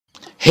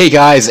Hey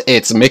guys,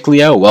 it's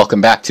Mikleo. Welcome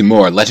back to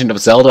more Legend of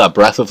Zelda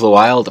Breath of the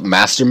Wild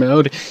Master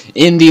Mode.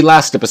 In the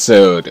last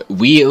episode,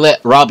 we lit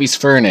Robbie's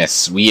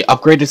furnace, we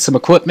upgraded some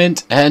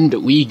equipment, and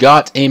we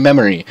got a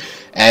memory.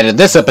 And in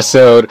this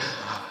episode,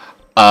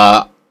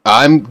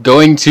 I'm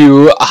going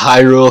to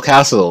Hyrule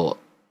Castle,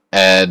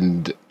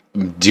 and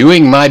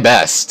doing my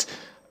best.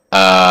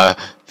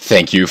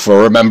 Thank you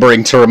for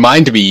remembering to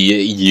remind me,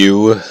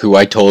 you, who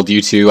I told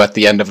you to at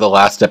the end of the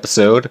last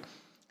episode.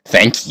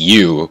 Thank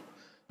you.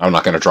 I'm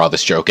not going to draw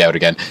this joke out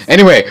again.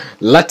 Anyway,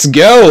 let's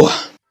go!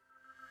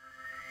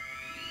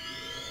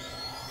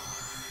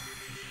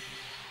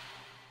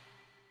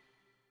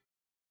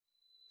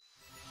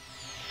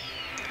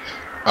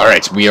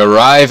 Alright, we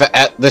arrive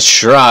at the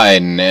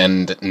shrine,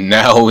 and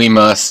now we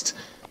must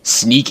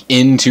sneak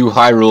into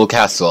Hyrule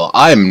Castle.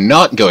 I'm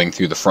not going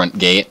through the front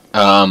gate.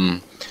 I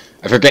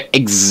forget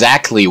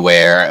exactly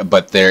where,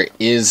 but there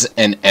is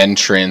an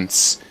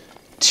entrance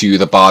to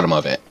the bottom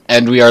of it.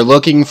 And we are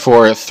looking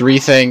for three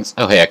things.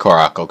 Oh, hey, a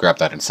Korok. I'll grab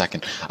that in a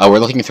second. We're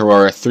looking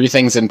for three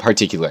things in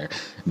particular.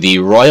 The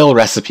Royal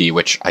Recipe,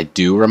 which I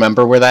do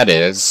remember where that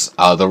is.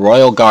 The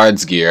Royal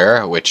Guard's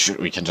Gear, which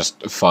we can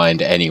just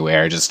find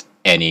anywhere. Just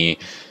any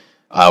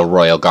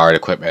Royal Guard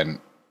equipment.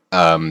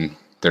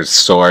 There's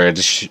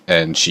swords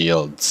and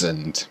shields,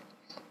 and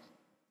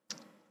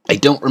I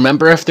don't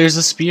remember if there's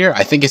a spear.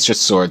 I think it's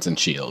just swords and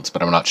shields,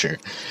 but I'm not sure.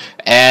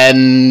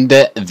 And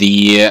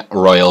the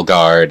Royal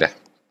Guard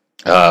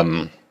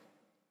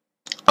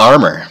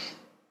armor,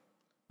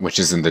 which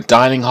is in the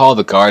dining hall,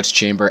 the guard's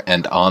chamber,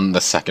 and on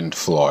the second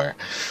floor.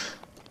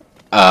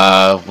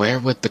 Where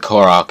would the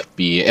Korok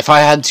be? If I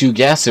had to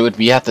guess, it would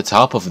be at the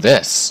top of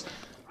this.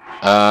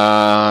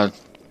 Yeah,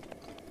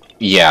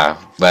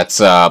 let's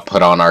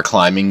put on our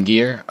climbing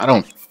gear. I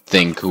don't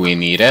think we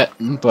need it,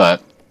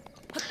 but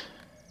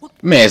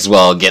may as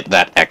well get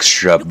that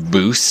extra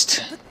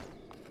boost.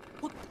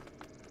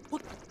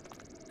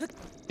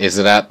 Is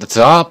it at the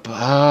top?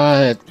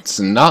 It's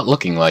not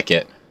looking like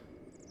it.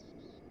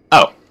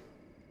 Oh.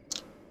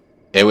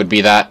 It would be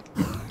that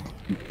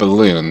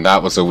balloon.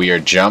 That was a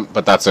weird jump,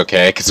 but that's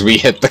okay, because we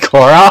hit the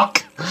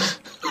Korok.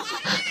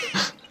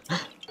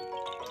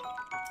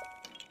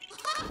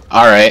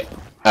 Alright.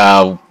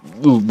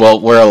 Well,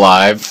 we're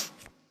alive.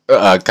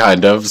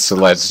 Kind of, so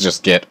let's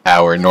just get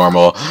our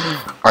normal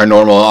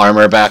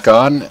armor back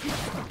on.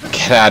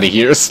 Get out of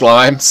here,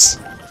 slimes.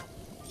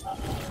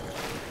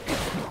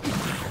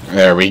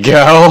 There we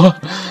go.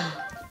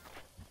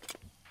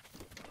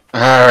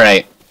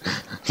 Alright.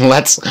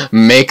 Let's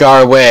make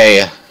our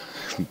way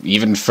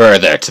even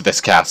further to this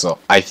castle.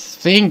 I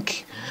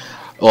think...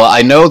 Well,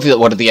 I know that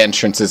one of the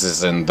entrances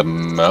is in the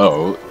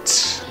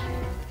moat.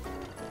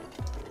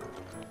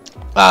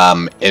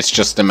 It's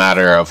just a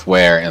matter of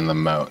where in the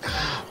moat.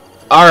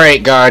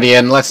 Alright,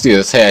 Guardian, let's do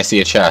this. Hey, I see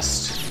a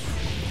chest.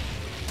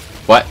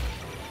 What?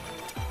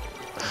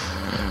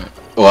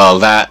 Well,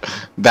 that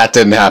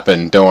didn't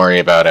happen. Don't worry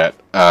about it.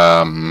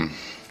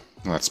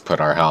 Let's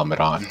put our helmet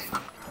on.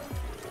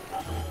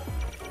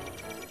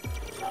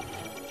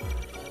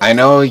 I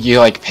know you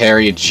like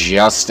parry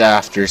just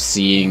after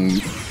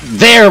seeing...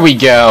 There we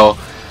go!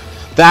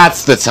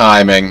 That's the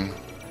timing.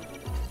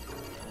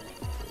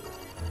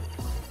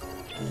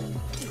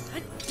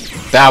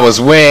 That was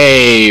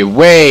way,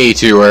 way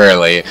too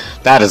early.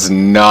 That is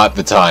not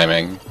the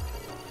timing.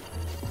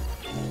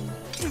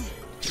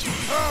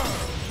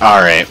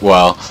 Alright,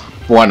 well,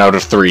 1 out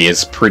of 3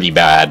 is pretty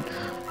bad.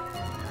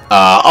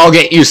 I'll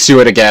get used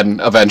to it again,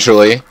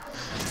 eventually.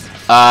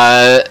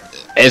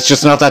 It's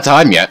just not that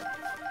time yet.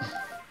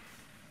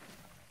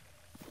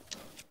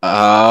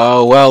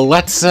 Well,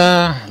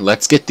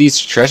 let's get these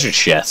treasure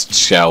chests,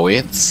 shall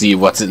we? Let's see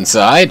what's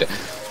inside.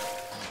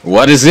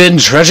 What is in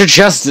treasure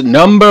chest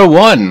number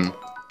 1?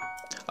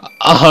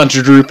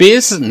 100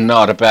 rupees.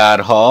 Not a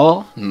bad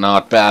haul.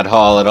 Not bad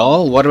haul at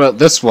all. What about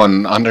this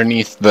one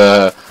underneath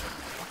the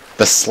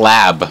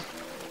slab?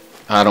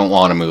 I don't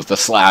want to move the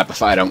slab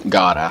if I don't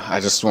gotta. I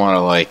just want to,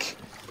 like,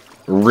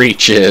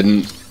 reach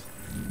in.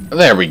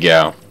 There we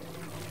go.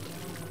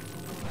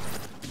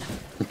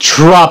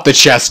 Drop the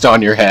chest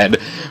on your head.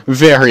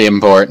 Very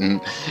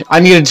important. I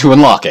needed to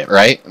unlock it,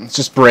 right? Let's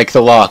just break the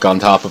lock on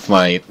top of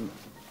my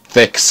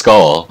thick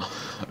skull.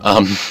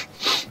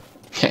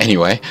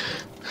 Anyway.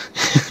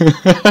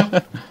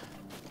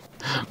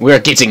 We're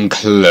getting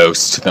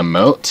close to the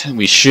moat.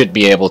 We should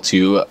be able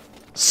to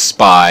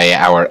spy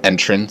our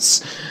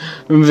entrance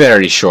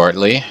very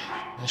shortly.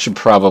 I should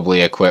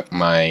probably equip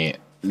my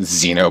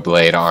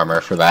Xenoblade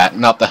armor for that.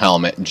 Not the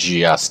helmet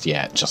just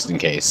yet, just in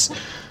case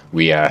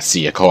we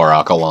see a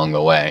Korok along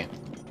the way.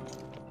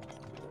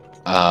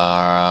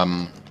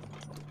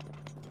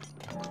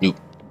 You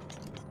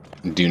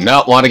do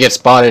not want to get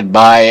spotted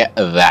by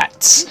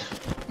that.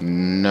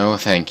 No,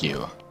 thank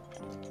you.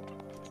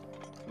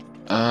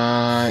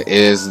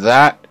 Is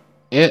that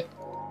it?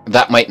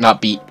 That might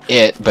not be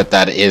it, but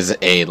that is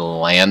a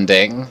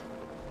landing.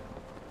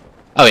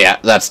 Oh yeah,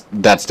 that's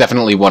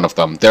definitely one of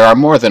them. There are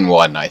more than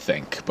one, I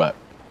think, but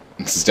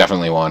this is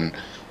definitely one.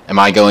 Am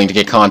I going to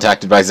get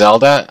contacted by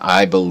Zelda?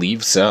 I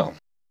believe so.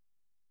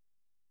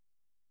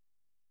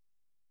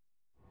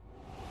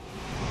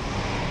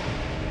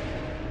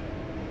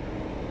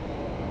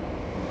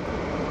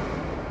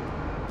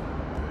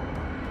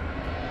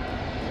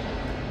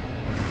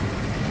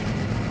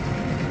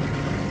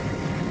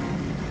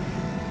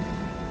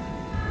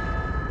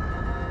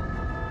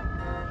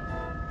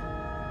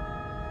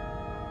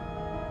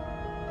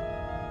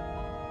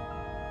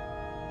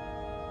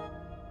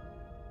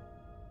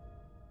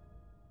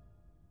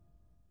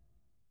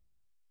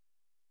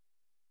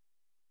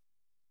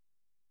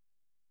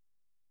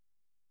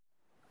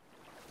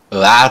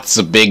 That's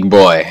a big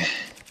boy.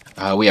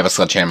 We have a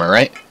sledgehammer,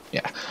 right?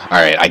 Yeah.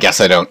 Alright, I guess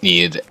I don't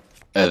need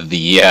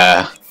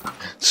the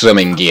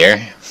swimming gear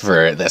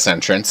for this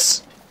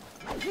entrance.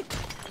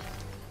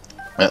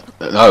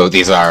 Oh,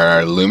 these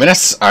are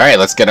luminous? Alright,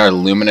 let's get our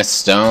luminous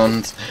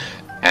stones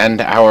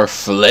and our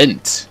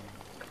flint.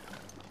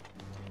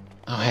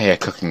 Oh, hey, a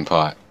cooking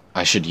pot.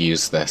 I should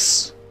use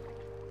this.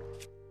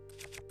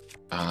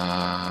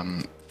 I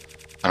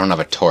don't have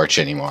a torch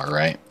anymore,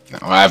 right? No,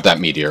 I have that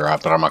meteor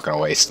up, but I'm not going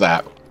to waste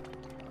that.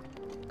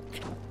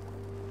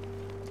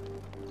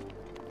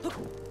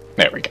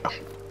 There we go.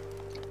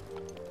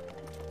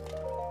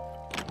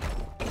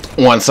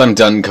 Once I'm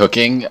done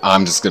cooking,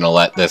 I'm just gonna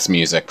let this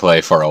music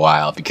play for a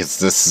while, because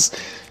this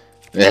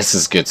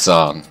is good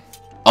song.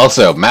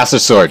 Also, Master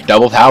Sword,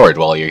 double powered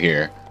while you're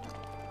here.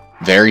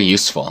 Very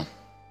useful.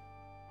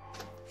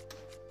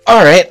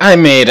 Alright, I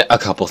made a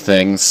couple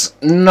things.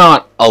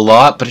 Not a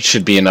lot, but it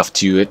should be enough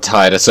to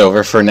tide us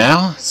over for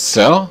now.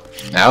 So,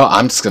 now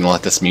I'm just gonna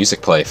let this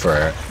music play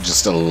for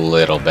just a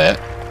little bit.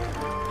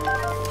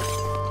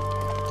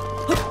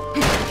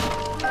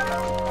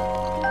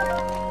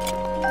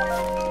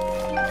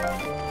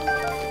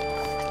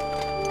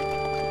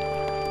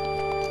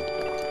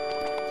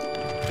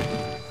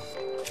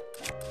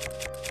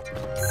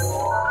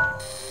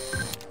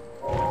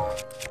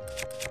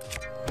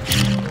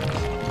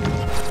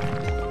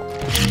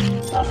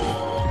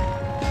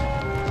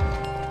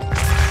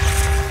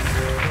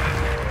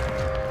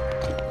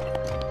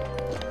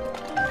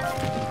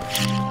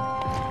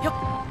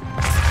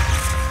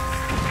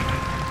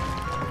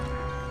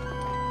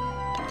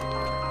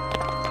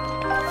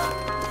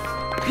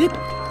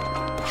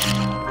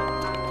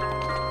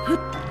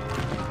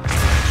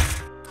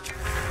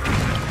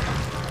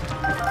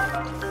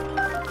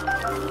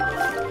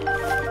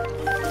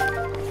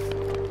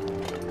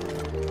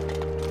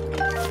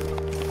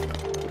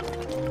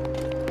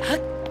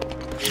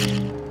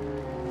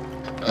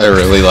 I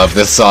really love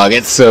this song,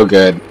 it's so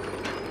good.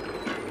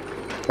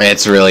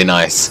 It's really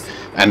nice.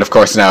 And of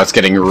course now it's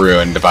getting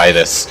ruined by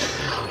this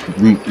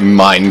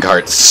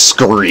minecart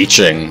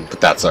screeching, but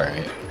that's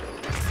alright.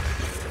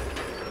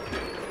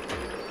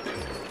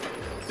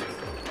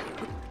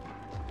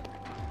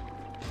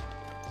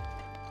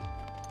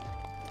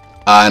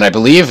 And I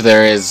believe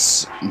there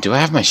is... Do I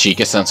have my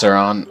Sheikah sensor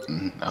on?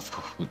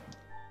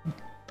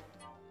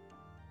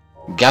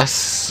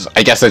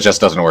 I guess it just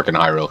doesn't work in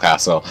Hyrule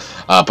Castle.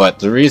 But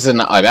the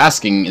reason I'm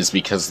asking is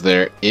because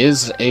there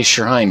is a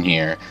shrine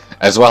here,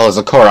 as well as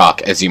a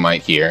Korok, as you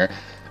might hear.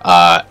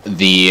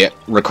 The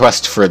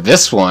request for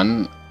this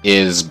one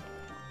is...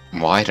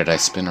 Why did I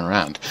spin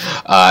around?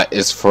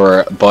 Is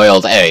for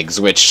boiled eggs,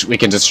 which we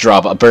can just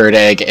drop a bird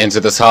egg into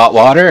this hot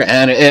water,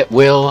 and it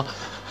will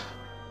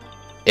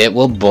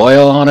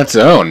boil on its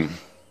own.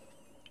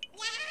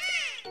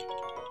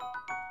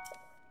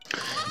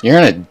 You're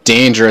in a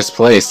dangerous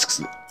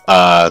place,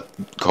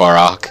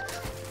 Korok.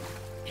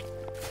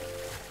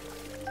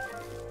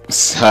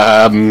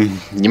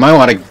 You might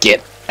want to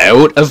get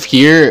out of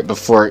here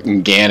before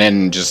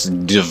Ganon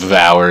just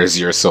devours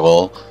your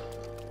soul.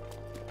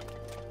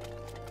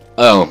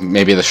 Oh,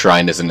 maybe the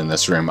shrine isn't in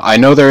this room. I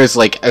know there is,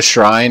 like, a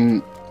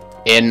shrine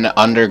in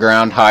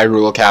underground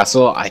Hyrule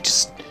Castle. I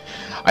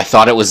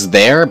thought it was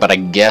there, but I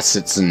guess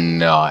it's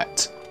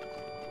not.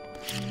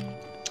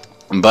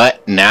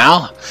 But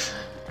now...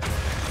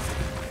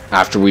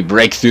 After we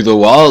break through the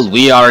wall,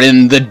 we are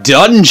in the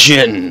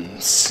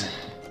dungeons!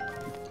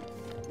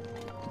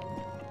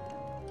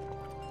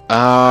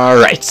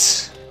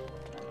 Alright.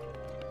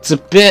 It's a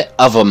bit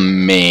of a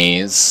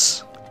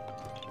maze.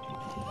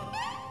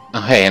 Oh,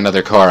 hey,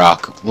 another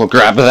Korok. We'll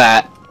grab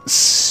that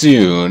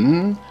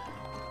soon.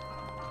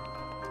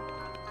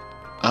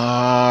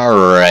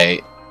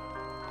 Alright.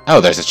 Oh,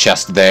 there's a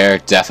chest there.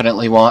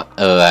 Definitely want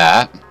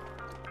that.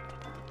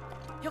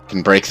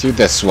 Can break through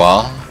this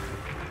wall.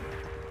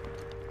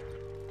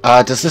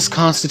 Does this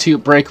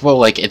constitute breakable?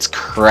 Like, it's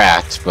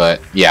cracked,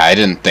 but... Yeah, I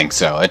didn't think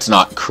so. It's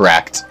not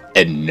cracked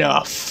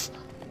enough.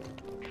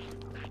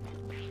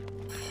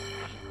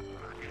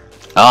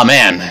 Oh,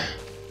 man.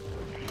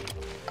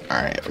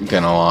 Alright, we're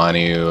gonna want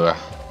to...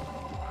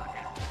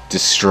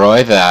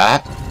 destroy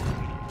that.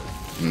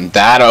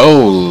 That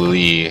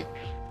only...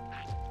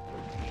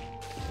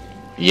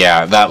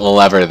 Yeah, that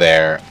lever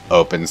there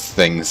opens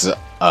things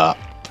up.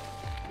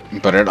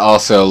 But it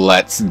also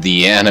lets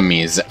the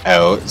enemies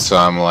out, so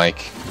I'm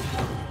like...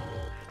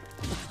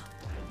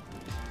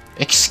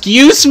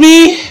 Excuse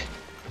me?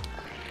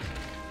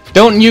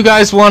 Don't you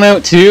guys want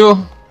out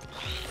too?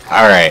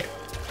 Alright.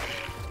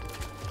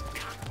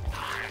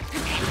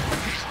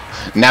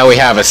 Now we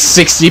have a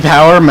 60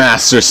 power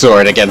Master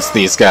Sword against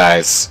these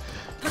guys.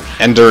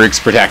 And Daruk's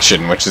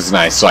protection, which is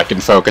nice, so I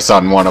can focus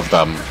on one of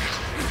them.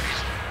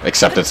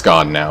 Except it's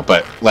gone now,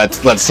 but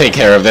let's take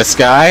care of this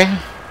guy.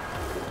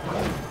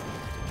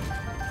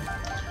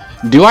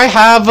 Do I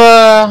have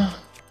a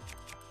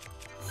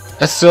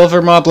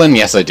silver moblin?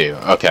 Yes, I do.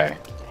 Okay.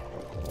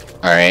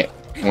 Alright.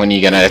 When are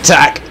you gonna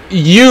attack?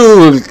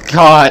 You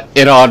caught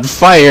it on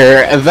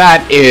fire!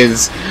 That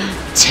is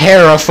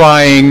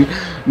terrifying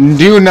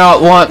Do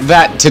not want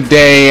that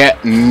today,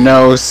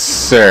 no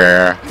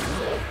sir.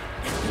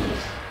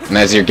 And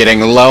as you're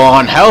getting low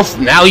on health,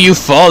 now you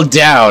fall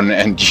down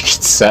and you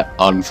get set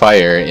on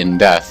fire in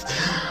death.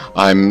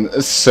 I'm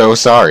so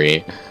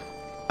sorry.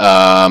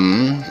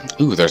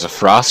 Ooh, there's a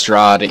frost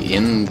rod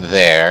in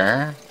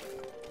there.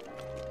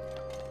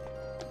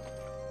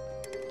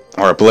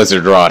 Or a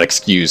blizzard rod,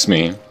 excuse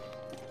me.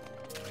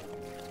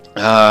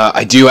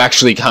 I do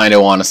actually kind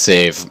of want to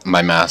save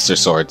my Master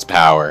Sword's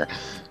power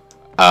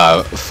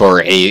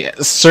for a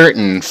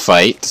certain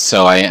fight,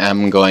 so I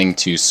am going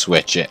to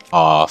switch it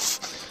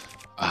off.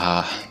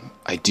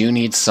 I do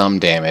need some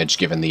damage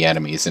given the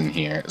enemies in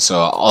here, so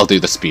I'll do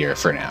the spear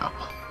for now.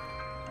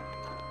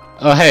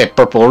 Oh hey,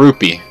 purple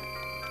rupee.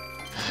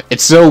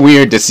 It's so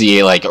weird to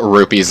see, like,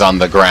 rupees on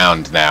the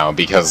ground now,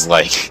 because,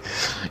 like,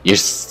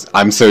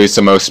 I'm so used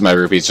to most of my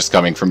rupees just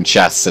coming from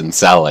chests and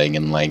selling,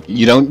 and, like,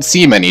 you don't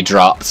see many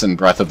drops in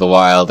Breath of the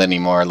Wild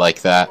anymore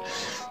like that.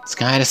 It's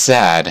kind of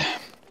sad.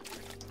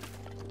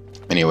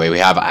 Anyway, we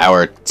have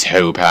our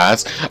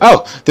topaz.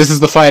 Oh, this is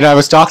the fight I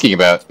was talking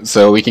about,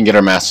 so we can get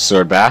our Master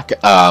Sword back.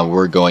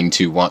 We're going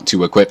to want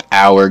to equip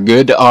our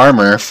good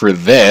armor for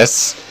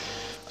this,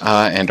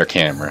 and our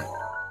camera.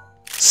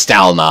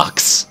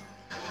 Stalnox.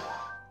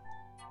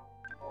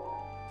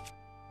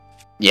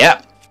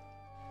 Yep.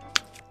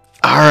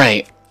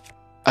 Alright.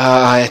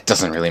 It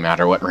doesn't really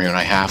matter what rune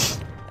I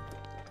have.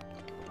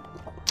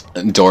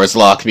 Doors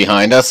locked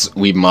behind us.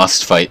 We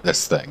must fight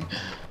this thing.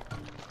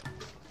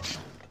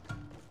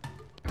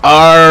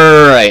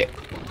 Alright.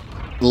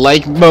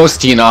 Like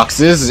most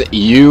Enoxes,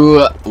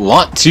 you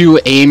want to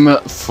aim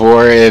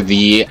for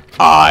the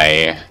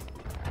eye.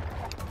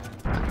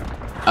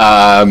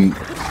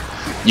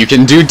 You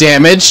can do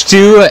damage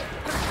to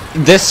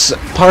this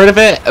part of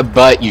it,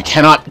 but you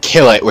cannot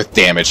kill it with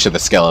damage to the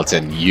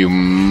skeleton. You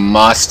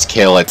must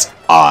kill its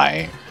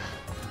eye.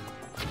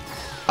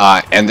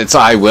 And its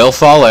eye will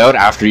fall out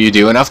after you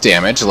do enough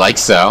damage, like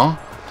so.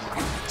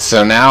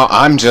 So now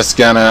I'm just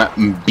gonna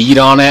beat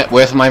on it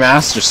with my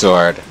Master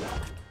Sword.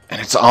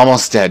 And it's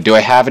almost dead. Do I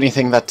have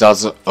anything that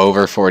does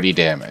over 40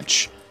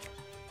 damage?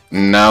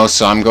 No,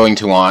 so I'm going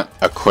to want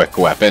a quick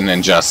weapon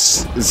and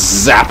just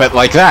zap it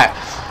like that.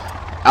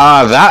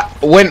 That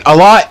went a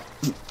lot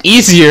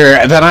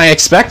easier than I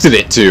expected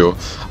it to.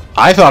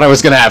 I thought I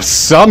was gonna have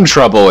some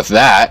trouble with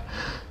that.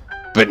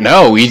 But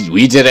no,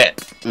 we did it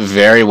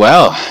very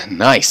well.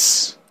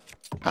 Nice.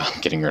 Oh,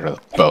 I'm getting rid of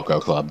the Boko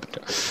Club.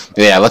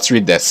 Yeah, let's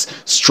read this.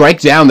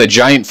 Strike down the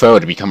giant foe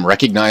to become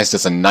recognized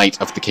as a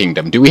knight of the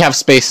kingdom. Do we have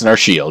space in our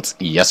shields?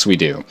 Yes, we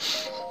do.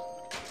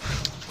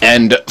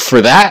 And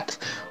for that,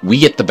 we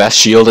get the best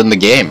shield in the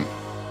game.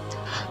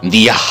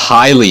 The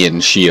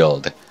Hylian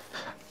Shield.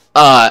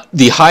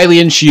 The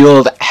Hylian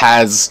Shield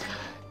has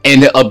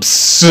an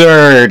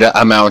absurd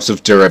amount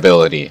of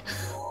durability.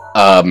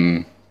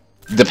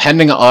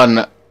 Depending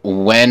on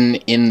when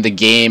in the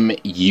game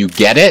you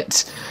get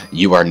it,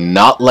 you are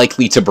not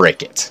likely to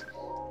break it.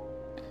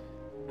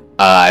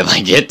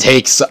 Like, it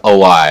takes a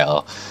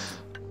while.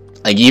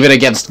 Like, even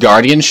against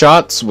Guardian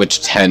shots,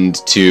 which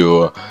tend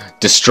to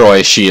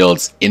destroy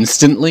shields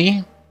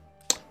instantly,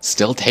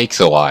 still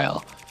takes a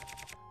while.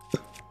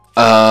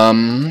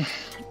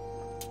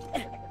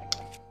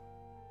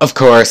 Of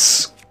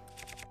course,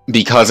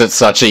 because it's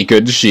such a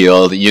good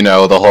shield, you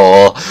know, the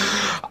whole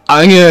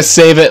I'm gonna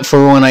save it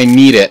for when I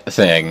need it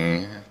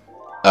thing.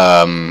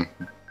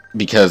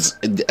 Because,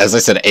 as I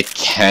said, it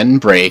can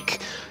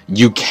break.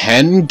 You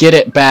can get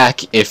it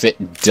back if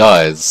it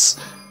does.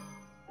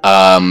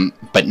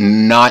 But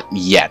not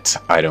yet,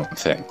 I don't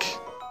think.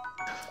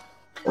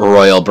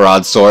 Royal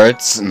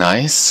Broadswords,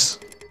 nice.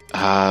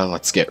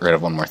 Let's get rid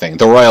of one more thing.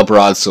 The Royal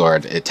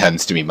Broadsword, it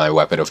tends to be my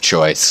weapon of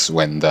choice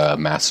when the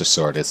Master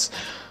Sword is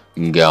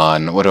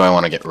gone. What do I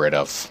want to get rid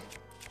of?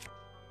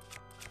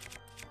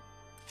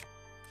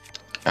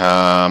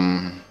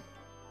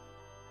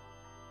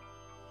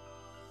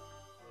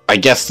 I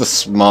guess the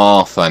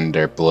small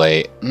Thunder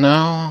Blade.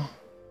 No?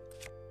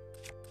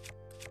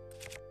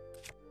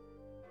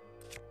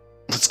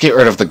 Let's get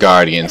rid of the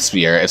Guardian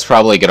Spear. It's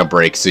probably gonna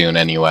break soon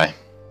anyway.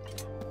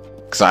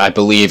 Because I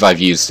believe I've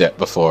used it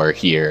before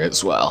here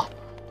as well.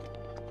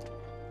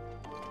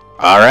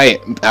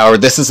 Alright,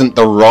 this isn't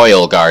the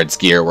Royal Guard's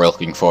gear we're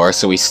looking for,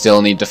 so we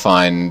still need to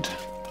find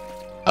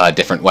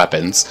different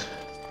weapons.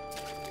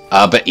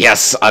 But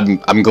yes,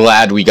 I'm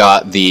glad we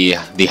got the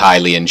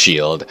Hylian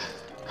Shield.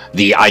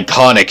 The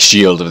iconic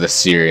shield of this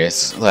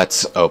series.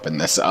 Let's open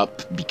this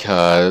up,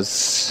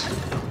 because...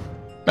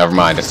 Never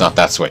mind, it's not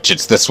that switch,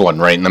 it's this one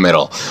right in the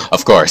middle.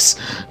 Of course.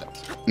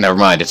 Never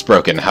mind, it's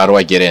broken. How do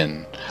I get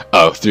in?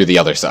 Oh, through the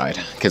other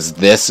side. Because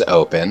this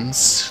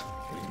opens...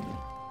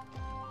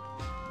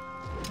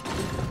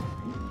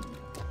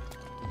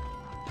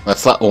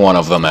 Let's let one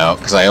of them out,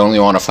 because I only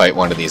want to fight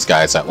one of these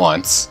guys at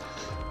once.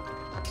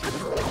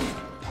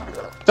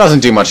 Doesn't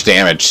do much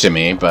damage to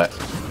me, but...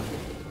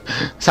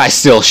 I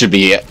still should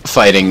be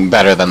fighting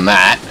better than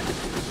that.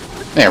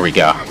 There we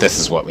go. This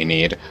is what we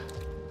need.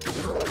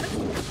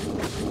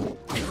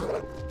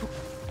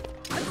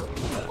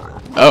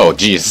 Oh,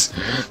 jeez.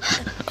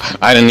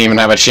 I didn't even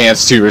have a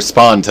chance to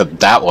respond to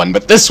that one,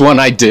 but this one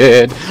I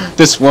did.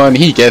 This one,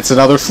 he gets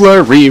another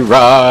flurry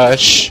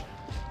rush.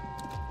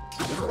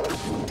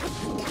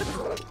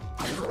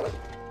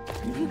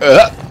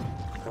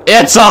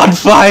 It's on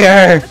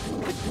fire!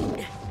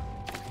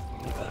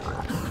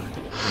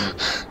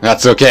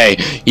 That's okay.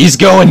 He's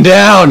going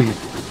down!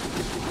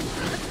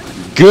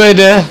 Good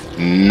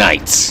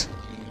night.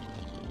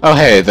 Oh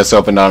hey, this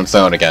opened on its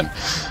own again.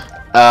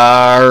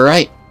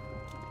 Alright.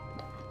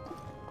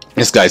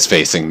 This guy's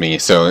facing me,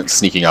 so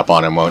sneaking up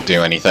on him won't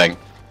do anything.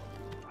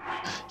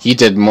 He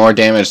did more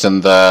damage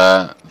than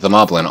the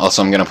moblin.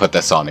 Also, I'm gonna put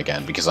this on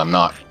again, because I'm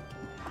not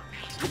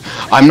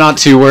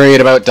too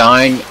worried about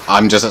dying.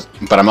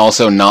 But I'm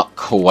also not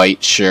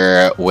quite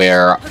sure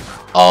where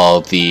all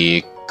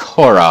the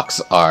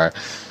Koroks are.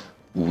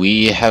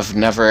 We have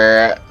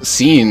never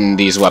seen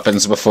these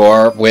weapons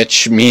before,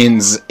 which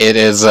means it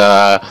is,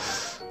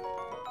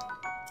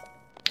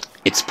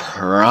 it's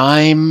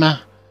prime...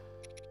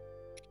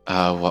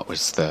 what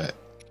was the...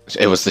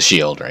 It was the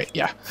shield, right?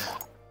 Yeah.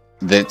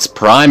 It's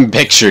prime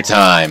picture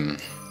time!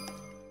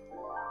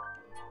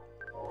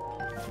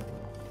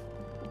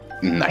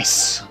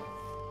 Nice.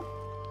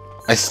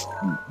 That's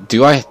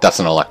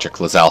an electric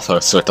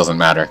Lizalfos, so it doesn't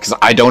matter, because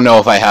I don't know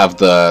if I have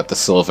the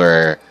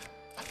silver,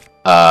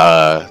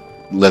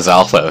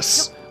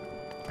 Lizalfos.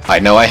 I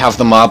know I have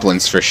the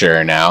Moblins for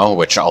sure now,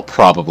 which I'll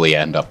probably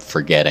end up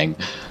forgetting.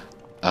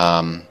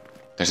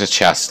 There's a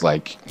chest,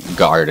 like,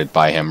 guarded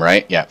by him,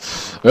 right? Yeah.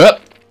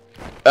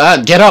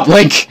 Get up,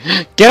 Link!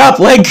 Get up,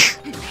 Link!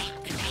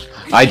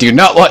 I do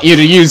not want you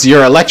to use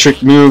your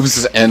electric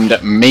moves and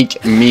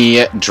make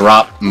me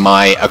drop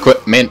my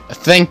equipment.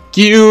 Thank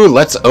you!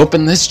 Let's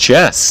open this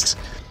chest.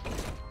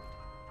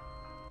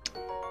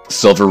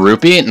 Silver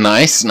rupee.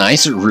 Nice,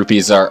 nice.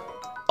 Rupees are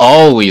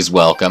always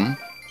welcome.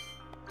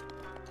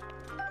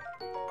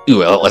 Ooh,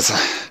 well, let's...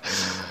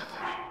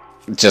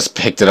 Just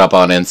picked it up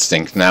on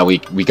instinct. Now we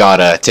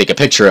gotta take a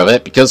picture of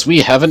it, because we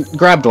haven't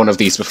grabbed one of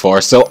these before,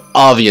 so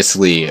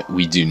obviously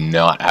we do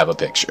not have a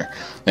picture.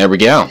 There we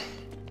go.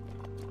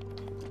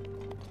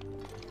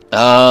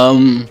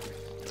 I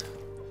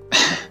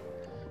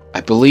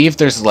believe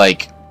there's,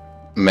 like,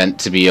 meant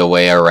to be a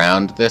way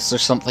around this or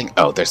something.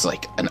 Oh, there's,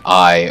 like, an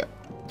eye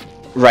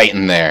right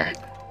in there.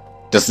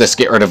 Does this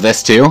get rid of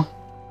this, too?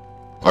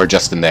 Or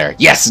just in there?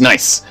 Yes,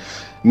 nice!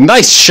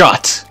 Nice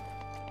shot!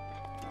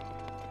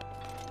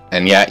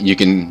 And yeah, you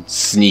can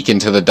sneak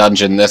into the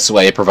dungeon this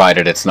way,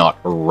 provided it's not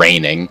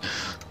raining.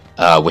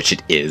 Which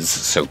it is,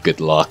 so good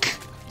luck.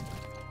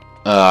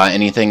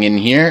 Anything in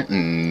here?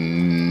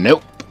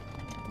 Nope.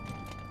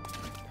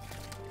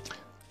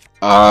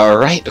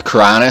 Alright,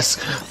 Cryonis.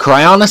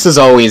 Cryonis is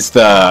always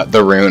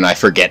the rune I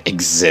forget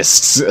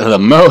exists the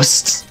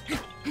most.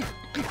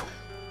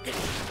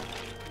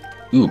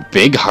 Ooh,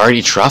 big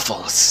hearty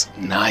truffles.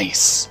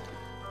 Nice.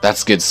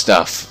 That's good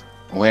stuff.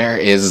 Where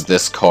is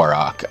this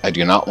Korok? I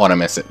do not want to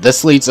miss it.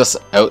 This leads us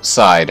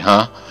outside,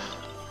 huh?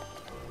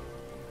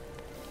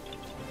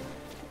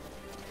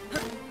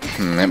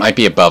 It might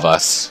be above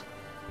us.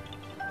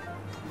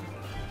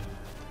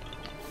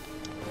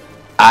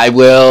 I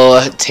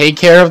will take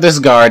care of this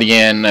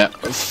Guardian,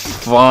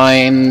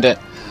 find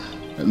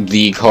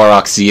the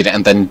Korok seed,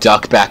 and then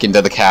duck back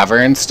into the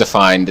caverns to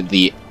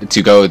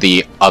go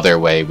the other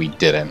way we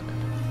didn't.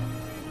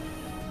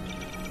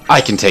 I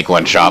can take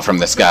one shot from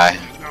this guy.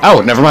 Oh,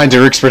 never mind,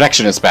 Daruk's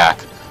protection is back.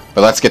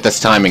 But let's get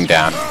this timing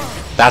down.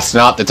 That's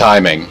not the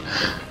timing.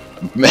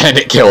 And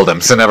it killed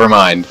him, so never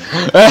mind.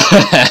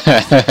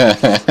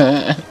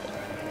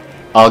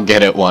 I'll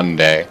get it one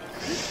day.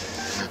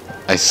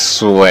 I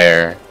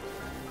swear.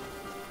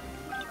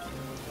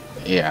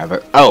 Yeah,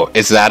 but... Oh,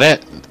 is that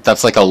it?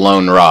 That's like a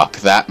lone rock.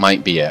 That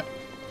might be it.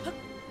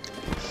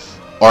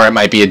 Or it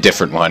might be a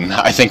different one.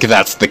 I think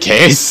that's the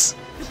case.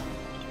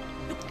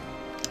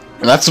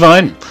 That's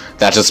fine.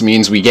 That just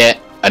means we get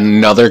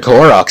another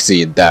Korok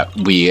seed that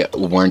we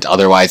weren't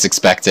otherwise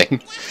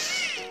expecting.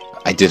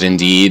 I did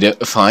indeed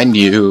find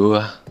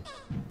you.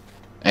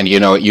 And you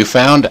know what you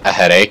found? A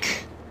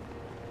headache.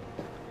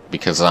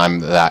 Because I'm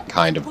that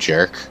kind of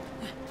jerk.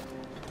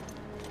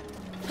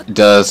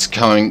 Does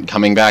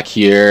coming back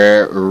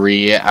here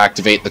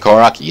reactivate the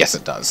Korok? Yes,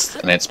 it does.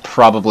 And it's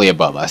probably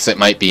above us. It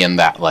might be in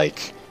that,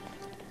 like...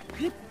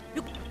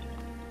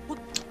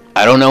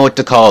 I don't know what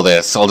to call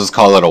this. I'll just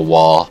call it a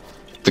wall.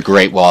 The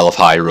Great Wall of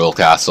Hyrule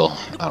Castle.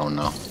 I don't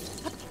know.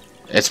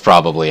 It's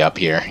probably up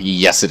here.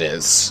 Yes, it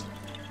is.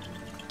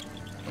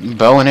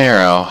 Bow and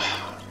arrow.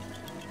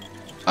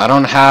 I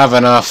don't have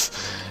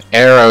enough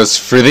arrows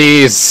for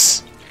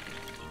these.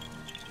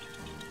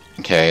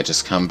 Okay,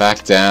 just come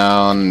back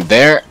down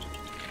there.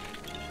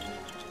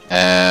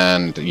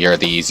 And you're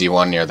the easy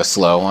one, you're the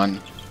slow one.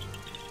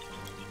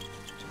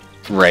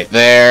 Right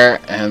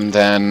there, and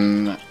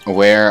then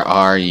where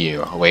are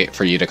you? Wait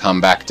for you to come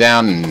back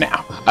down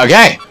now.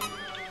 Okay!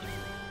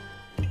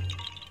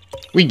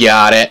 We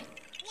got it.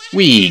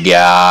 We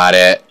got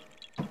it.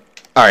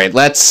 Alright,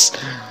 let's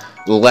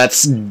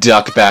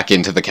duck back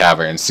into the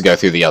caverns to go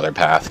through the other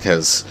path,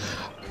 because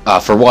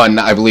For one,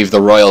 I believe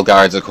the Royal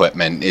Guard's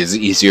equipment is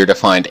easier to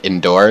find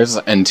indoors,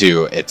 and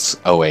two, it's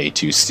a way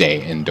to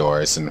stay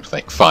indoors and,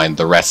 like, find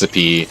the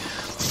recipe,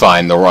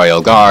 find the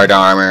Royal Guard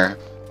armor.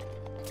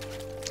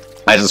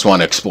 I just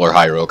want to explore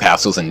Hyrule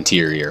Castle's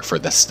interior for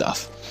this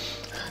stuff.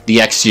 The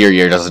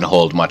exterior doesn't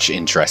hold much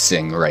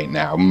interesting right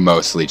now,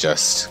 mostly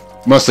just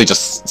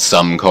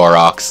some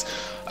Koroks.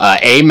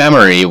 A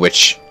memory,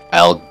 which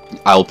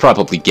I'll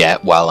probably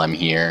get while I'm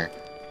here.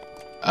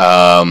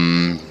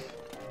 And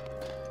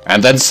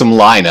then some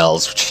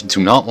Lionels, which I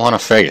do not want to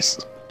face.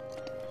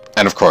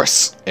 And of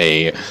course,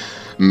 a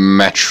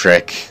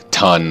metric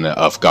ton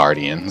of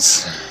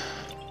Guardians.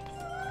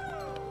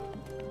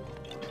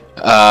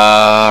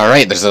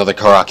 Right, there's another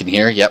Korok in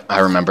here. Yep, I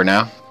remember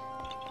now.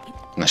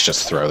 Let's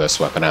just throw this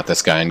weapon at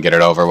this guy and get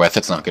it over with.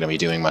 It's not going to be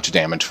doing much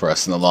damage for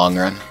us in the long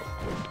run.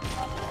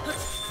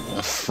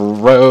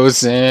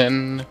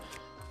 Frozen.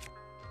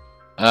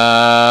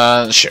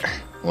 Sure.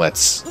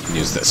 Let's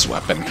use this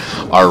weapon.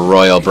 Our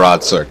Royal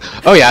Broadsword.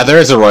 Oh yeah, there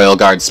is a Royal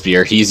Guard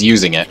Spear. He's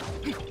using it.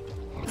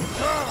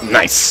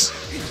 Nice.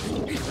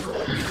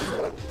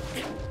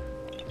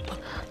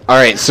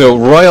 Alright, so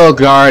Royal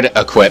Guard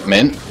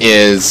equipment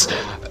is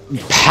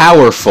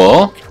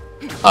powerful.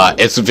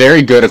 It's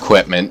very good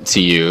equipment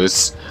to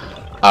use.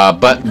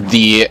 But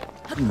the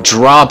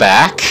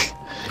drawback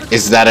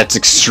is that it's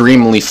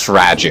extremely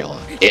fragile.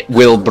 It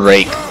will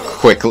break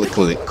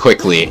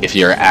quickly if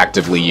you're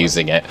actively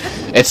using it.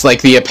 It's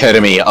like the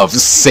epitome of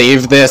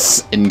save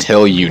this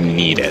until you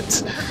need it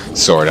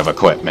sort of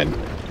equipment.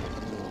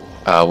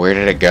 Where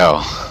did it go?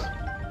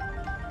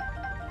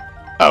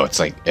 Oh, it's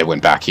like it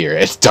went back here.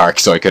 It's dark,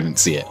 so I couldn't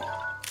see it.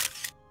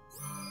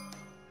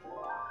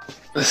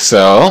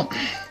 So,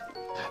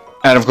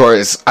 and of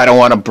course, I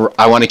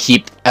want to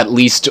keep at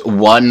least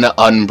one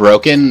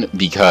unbroken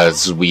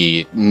because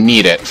we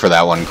need it for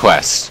that one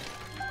quest.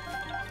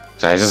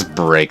 Did I just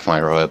break my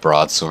Royal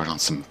Broadsword on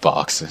some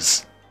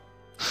boxes?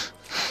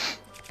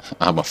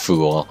 I'm a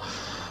fool.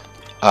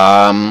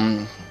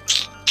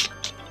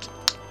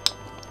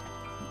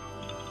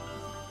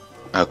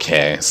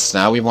 Okay, so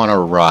now we want to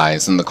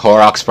rise, and the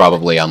Korok's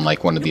probably on,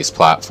 like, one of these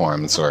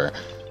platforms or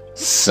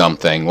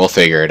something. We'll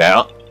figure it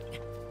out.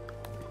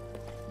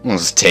 We'll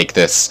just take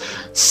this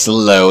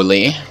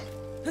slowly.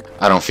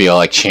 I don't feel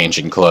like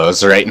changing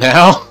clothes right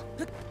now.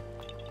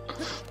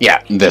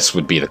 Yeah, this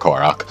would be the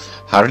Korok.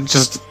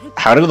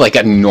 How did like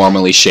a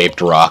normally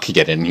shaped rock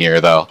get in here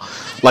though?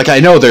 Like I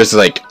know there's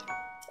like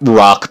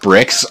rock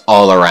bricks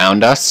all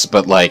around us,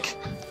 but like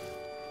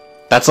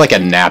that's like a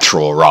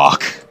natural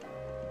rock.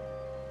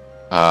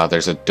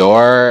 There's a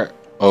door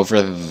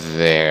over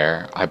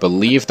there. I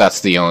believe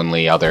that's the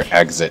only other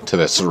exit to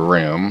this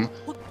room.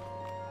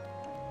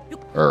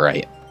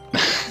 Right.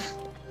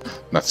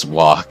 Let's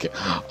walk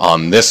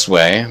on this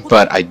way,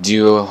 but I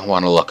do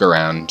want to look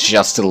around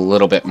just a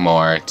little bit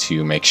more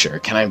to make sure.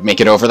 Can I make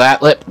it over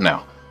that lip?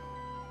 No.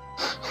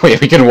 Wait,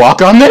 we can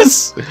walk on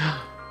this?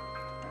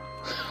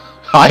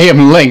 I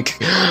am Link,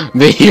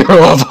 the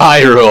hero of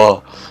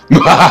Hyrule.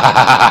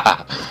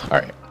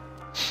 Alright.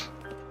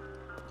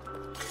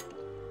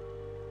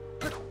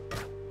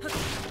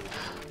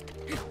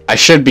 I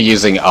should be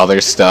using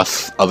other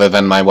stuff other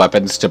than my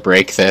weapons to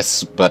break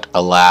this, but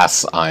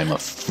alas, I'm a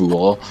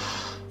fool.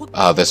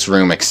 This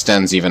room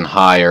extends even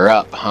higher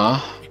up,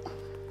 huh?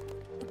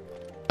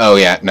 Oh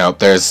yeah, no,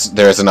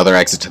 there's another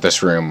exit to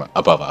this room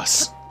above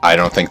us. I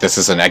don't think this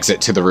is an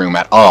exit to the room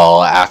at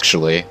all,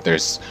 actually.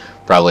 There's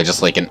probably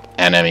just like an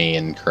enemy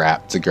and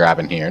crap to grab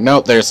in here.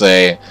 Nope, there's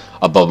a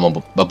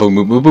abominable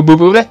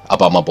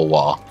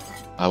wall.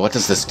 What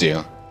does this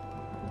do?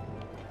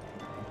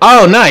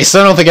 Oh, nice!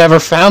 I don't think I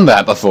ever found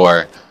that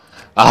before.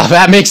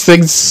 That makes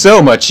things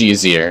so much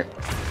easier.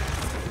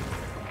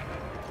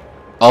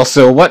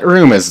 Also, what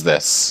room is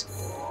this?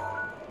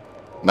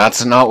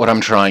 That's not what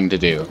I'm trying to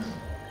do.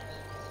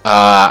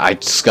 I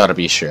just gotta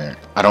be sure.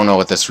 I don't know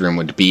what this room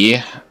would be.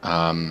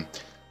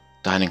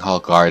 Dining hall,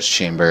 guards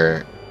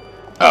chamber.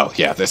 Oh,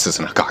 yeah, this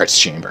isn't a guards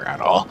chamber at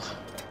all.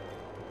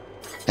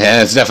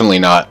 Yeah, it's definitely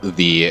not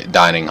the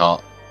dining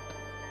hall.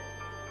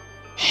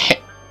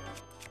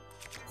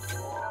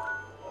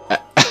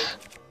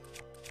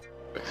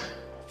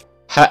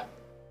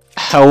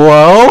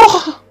 Hello?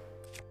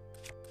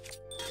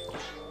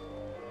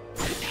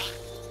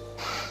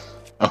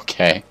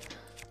 Okay.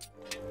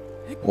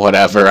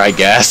 Whatever, I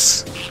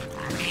guess.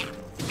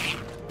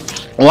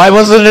 Why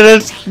wasn't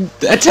it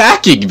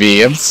attacking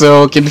me? I'm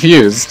so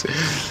confused.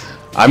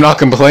 I'm not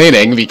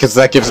complaining, because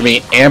that gives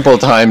me ample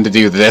time to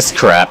do this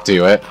crap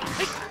to it.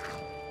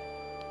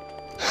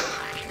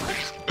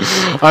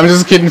 I'm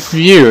just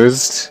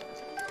confused.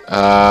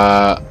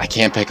 I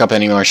can't pick up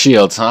any more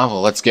shields, huh?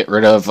 Well, let's get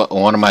rid of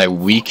one of my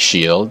weak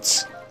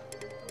shields.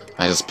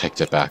 I just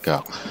picked it back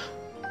up.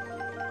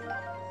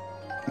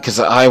 Because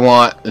I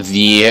want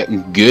the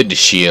good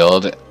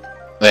shield.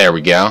 There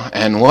we go.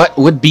 And what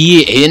would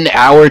be in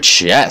our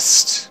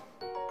chest?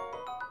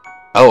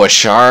 Oh, a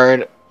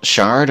shard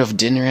of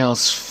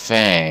Dinrael's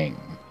Fang.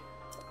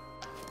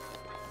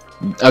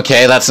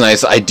 Okay, that's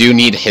nice. I do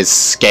need his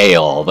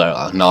scale,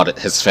 though, not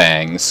his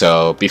fang.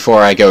 So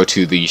before I go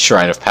to the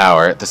Shrine of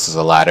Power, this is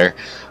a ladder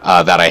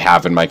that I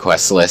have in my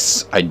quest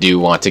list. I do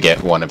want to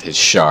get one of his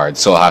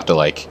shards, so I'll have to,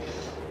 like,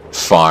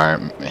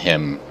 farm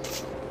him.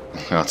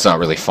 Well, it's not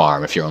really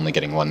farm if you're only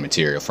getting one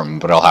material from him,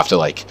 but I'll have to,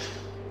 like,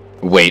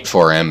 wait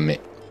for him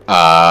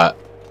at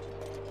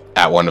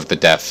one of the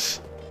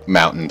Death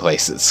Mountain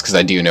places, because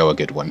I do know a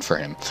good one for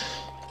him.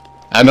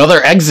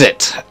 Another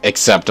exit!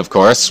 Except, of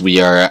course,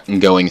 we are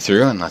going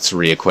through, and let's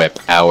re-equip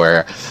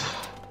our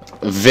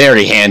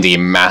very handy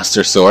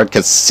Master Sword,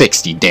 because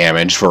 60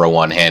 damage for a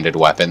one-handed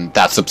weapon.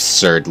 That's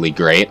absurdly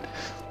great.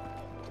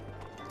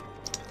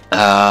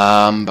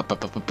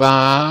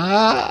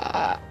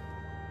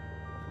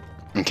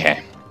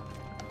 Okay.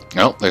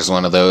 Oh, there's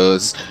one of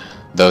those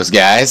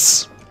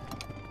guys.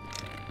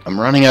 I'm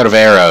running out of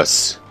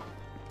arrows,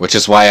 which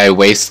is why I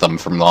waste them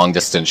from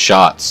long-distance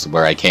shots,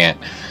 where I can't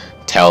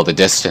tell the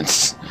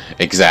distance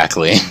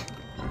exactly.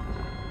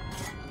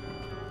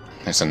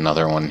 There's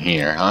another one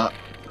here, huh?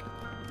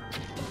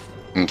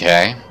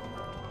 Okay.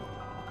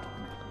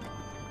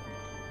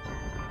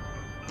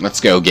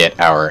 Let's go get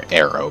our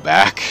arrow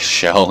back,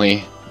 shall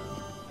we?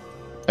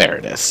 There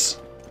it is.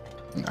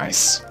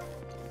 Nice.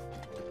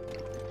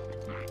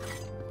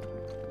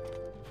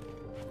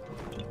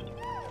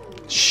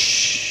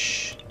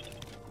 Shh.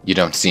 You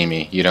don't see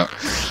me. You don't...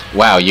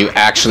 Wow, you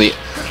actually...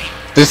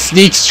 The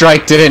sneak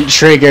strike didn't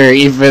trigger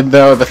even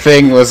though the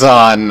thing was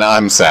on.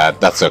 I'm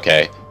sad. That's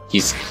okay.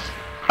 He's...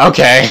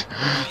 Okay.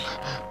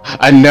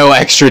 A no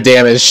extra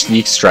damage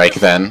sneak strike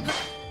then.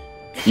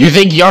 You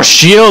think your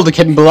shield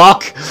can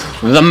block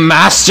the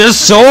Master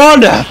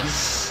Sword?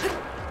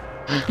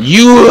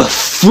 You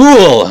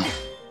fool!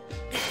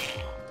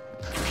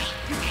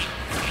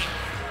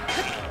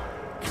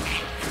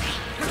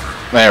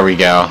 There we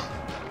go.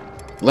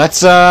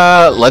 Let's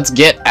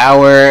get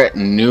our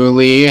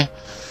newly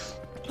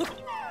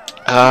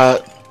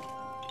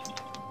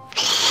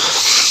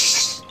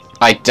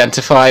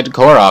identified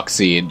Korok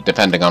seed,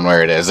 depending on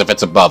where it is. If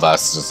it's above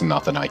us, there's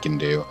nothing I can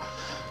do.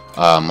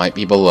 Might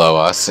be below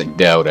us, I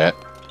doubt it.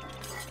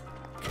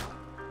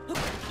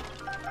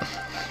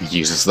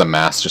 Uses the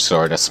Master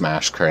Sword to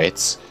smash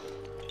crates.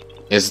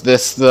 Is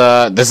this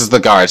the... This is the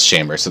guard's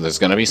chamber, so there's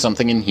gonna be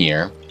something in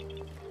here.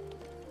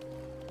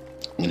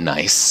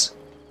 Nice.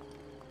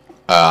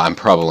 I'm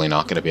probably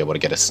not gonna be able to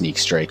get a sneak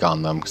strike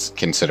on them,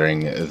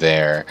 considering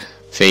they're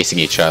facing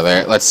each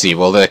other. Let's see,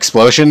 will the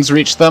explosions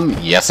reach them?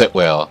 Yes, it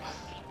will.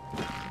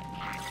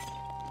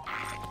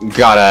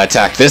 Gotta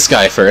attack this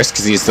guy first,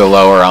 because he's the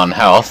lower on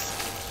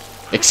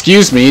health.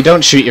 Excuse me,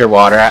 don't shoot your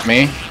water at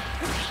me.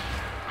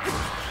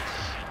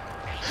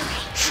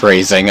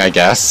 Phrasing, I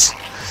guess.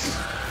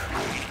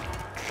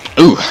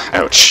 Ooh,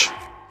 ouch.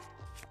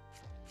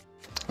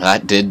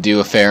 That did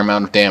do a fair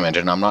amount of damage,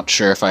 and I'm not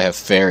sure if I have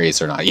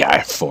fairies or not. Yeah, I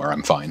have 4,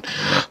 I'm fine.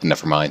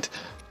 Never mind.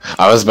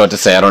 I was about to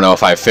say I don't know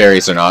if I have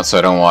fairies or not, so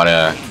I don't want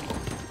to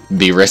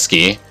be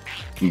risky,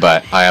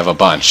 but I have a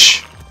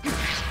bunch,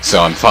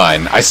 so I'm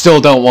fine. I still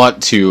don't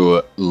want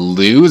to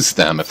lose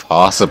them if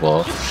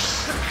possible,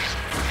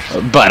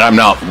 but I'm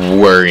not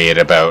worried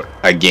about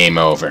a game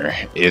over,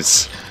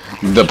 is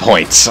the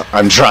point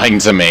I'm trying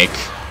to make.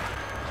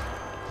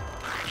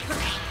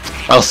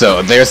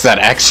 Also, there's that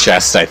X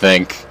chest, I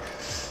think.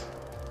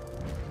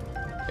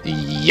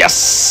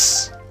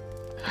 Yes!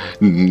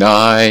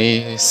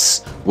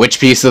 Nice! Which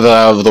piece of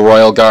the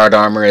Royal Guard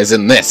armor is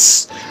in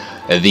this?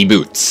 The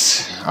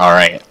boots.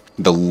 Alright.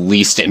 The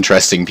least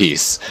interesting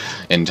piece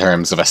in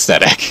terms of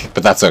aesthetic,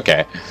 but that's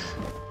okay.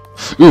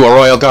 Ooh, a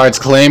Royal Guard's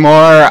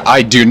Claymore.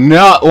 I do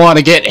not want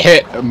to get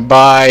hit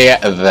by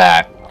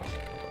that.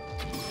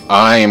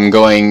 I am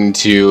going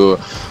to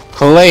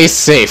play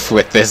safe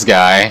with this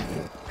guy.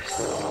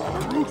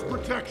 Root's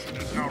protection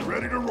is now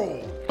ready to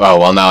roll. Oh,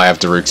 well, now I have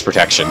Daruk's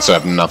protection, so I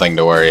have nothing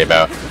to worry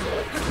about.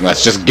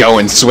 Let's just go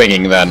in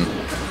swinging, then.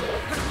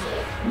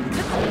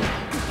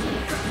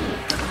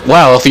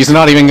 Well, if he's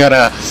not even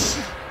gonna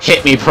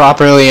hit me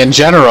properly in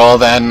general,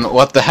 then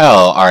what the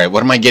hell? Alright,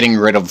 what am I getting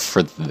rid of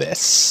for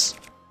this?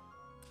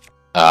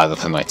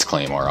 The Knight's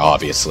Claymore,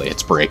 obviously.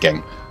 It's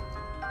breaking.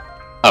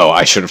 Oh,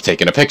 I should have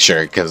taken a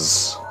picture,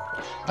 because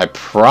I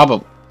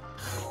probably...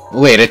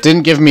 Wait, it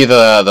didn't give me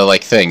the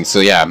like, thing, so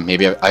yeah,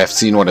 maybe I have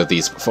seen one of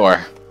these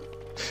before.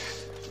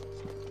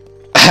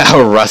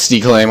 A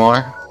Rusty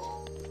Claymore.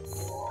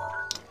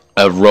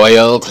 A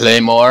Royal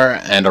Claymore,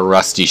 and a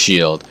Rusty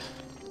Shield.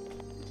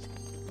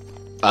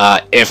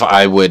 If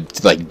I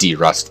would, like,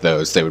 de-rust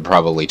those, they would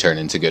probably turn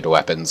into good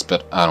weapons,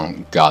 but I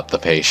don't got the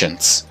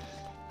patience.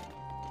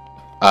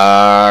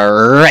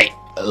 Alright,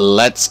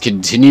 let's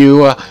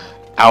continue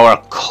our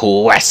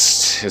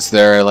quest. Is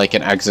there, like,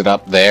 an exit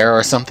up there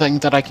or something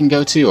that I can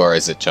go to, or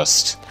is it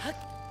just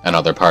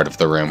another part of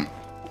the room?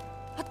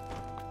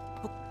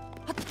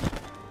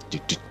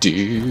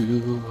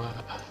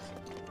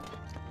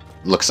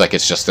 Looks like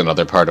it's just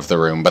another part of the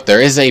room, but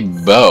there is a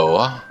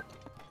bow,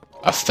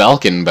 a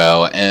falcon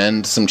bow,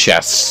 and some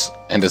chests.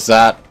 And is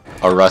that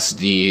a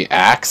rusty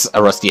axe?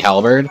 A rusty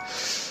halberd?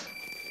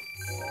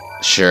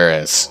 Sure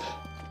is.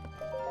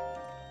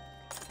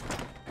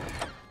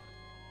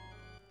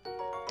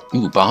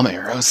 Ooh, bomb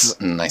arrows.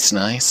 Nice,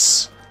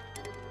 nice.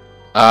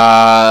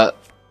 Well,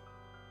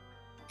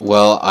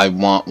 I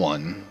want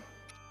one.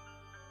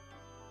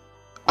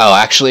 Oh,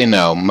 actually,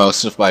 no.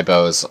 Most of my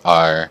bows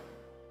are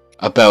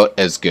about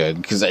as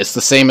good, because it's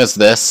the same as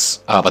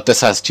this, but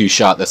this has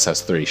 2-shot, this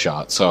has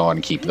 3-shot, so I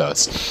want to keep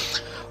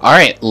those.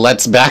 Alright,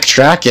 let's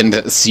backtrack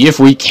and see if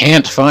we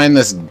can't find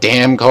this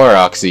damn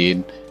Korok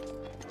seed.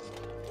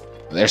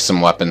 There's some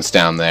weapons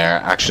down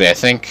there. Actually, I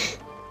think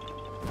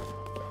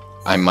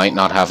I might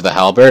not have the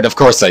halberd. Of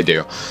course I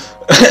do.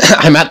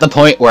 I'm at the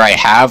point where I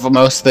have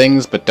most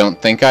things, but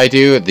don't think I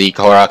do. The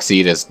Korok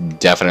seed is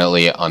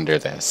definitely under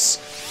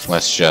this.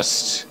 Let's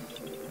just...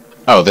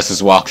 Oh, this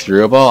is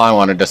walk-throughable? I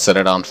wanted to set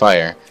it on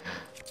fire.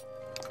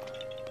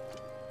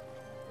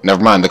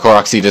 Never mind, the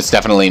Korok seed is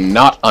definitely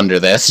not under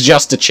this.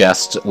 Just a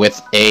chest with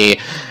a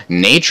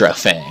Nadra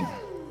Fang.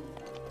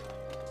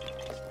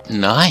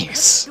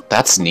 Nice.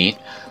 That's neat.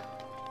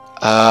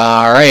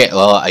 Alright,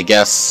 well, I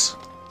guess...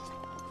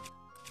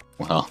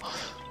 Well,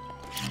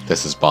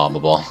 this is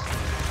bombable.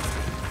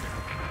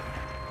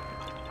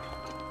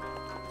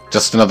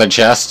 Just another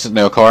chest,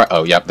 no Korok...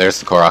 Oh, yep, there's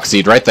the Korok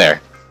seed right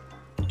there.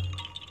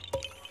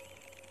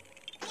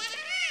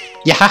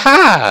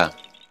 Yahaha!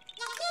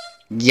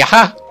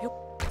 Yaha!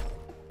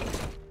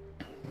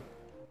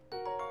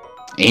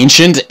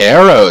 Ancient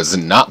arrows!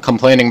 Not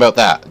complaining about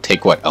that.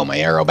 Take what? Oh, my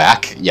arrow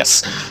back?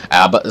 Yes.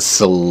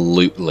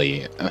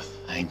 Absolutely.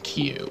 Thank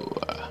you.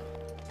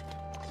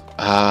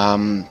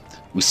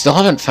 We still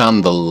haven't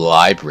found the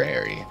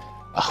library.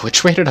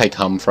 Which way did I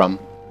come from?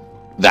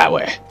 That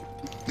way.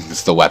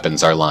 Because the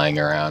weapons are lying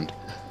around.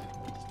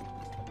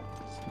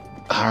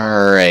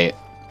 Alright.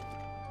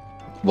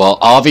 Well,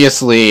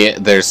 obviously,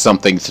 there's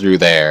something through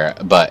there,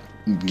 but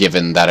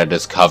given that it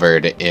is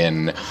covered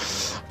in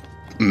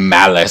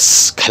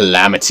malice,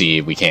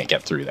 calamity, we can't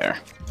get through there.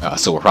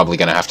 So we're probably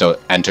going to have to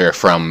enter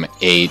from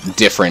a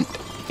different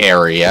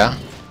area.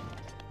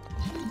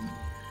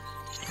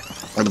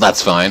 But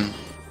that's fine.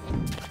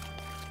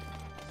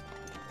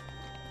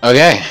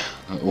 Okay,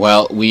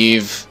 well,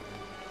 we've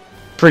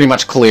pretty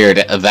much cleared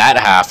that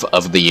half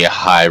of the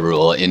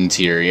Hyrule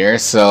interior,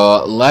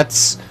 so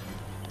let's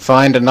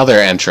find another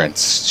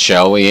entrance,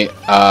 shall we?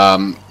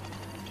 Yeah,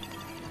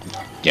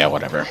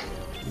 whatever.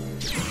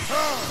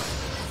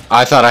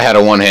 I thought I had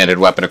a one-handed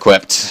weapon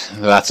equipped.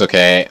 That's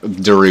okay.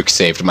 Daruk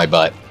saved my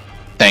butt.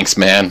 Thanks,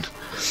 man.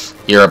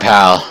 You're a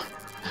pal.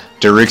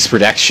 Daruk's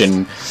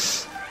protection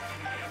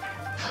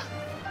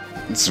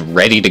is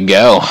ready to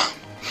go.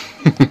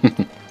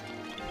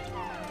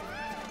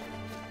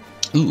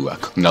 Ooh,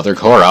 another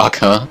Korok,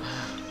 huh?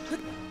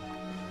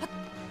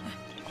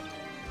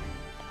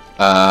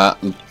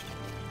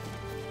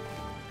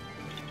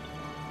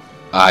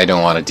 I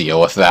don't want to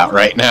deal with that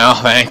right now,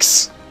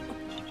 thanks.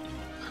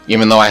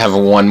 Even though I have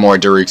one more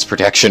Daruk's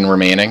protection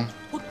remaining.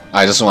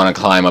 I just want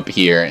to climb up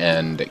here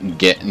and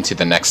get into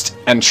the next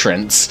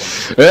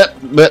entrance.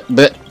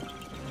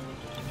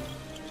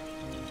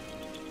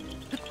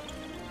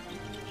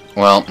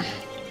 Well,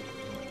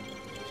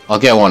 I'll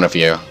get one of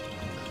you.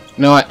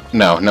 No, I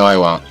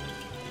won't.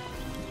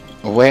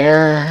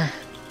 Where?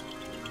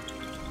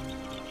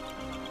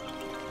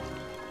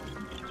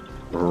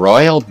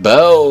 Royal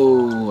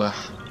bow.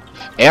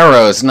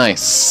 Arrows,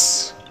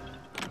 nice.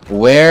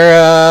 Where,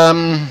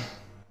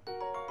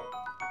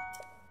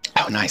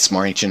 Oh, nice,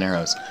 more ancient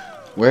arrows.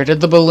 Where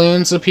did the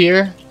balloons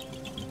appear?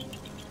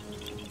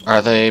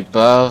 Are they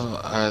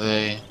above? Are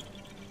they...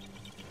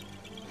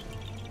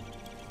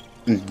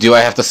 Do I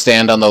have to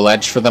stand on the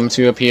ledge for them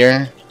to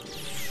appear?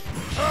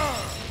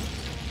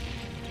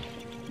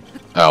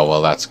 Oh,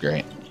 well, that's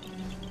great.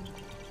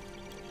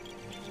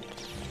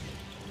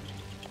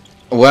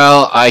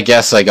 Well, I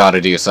guess I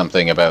gotta do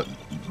something about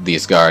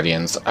these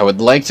guardians. I would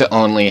like to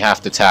only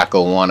have to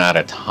tackle one at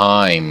a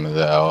time,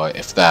 though,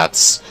 if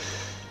that's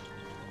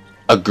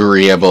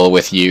agreeable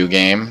with you,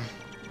 game.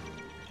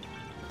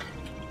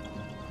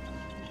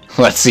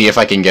 Let's see if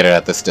I can get it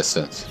at this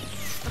distance.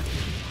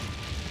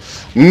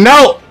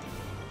 No!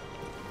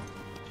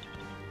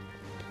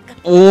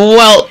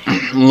 Well,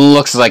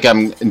 looks like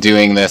I'm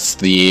doing this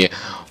the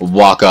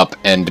walk up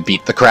and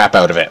beat the crap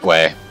out of it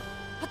way.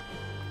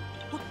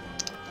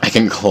 I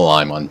can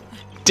climb on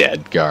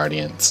dead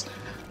guardians.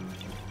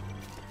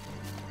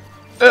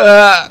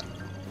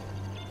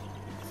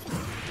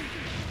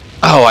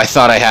 Oh, I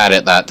thought I had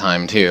it that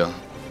time, too.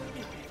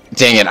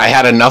 Dang it, I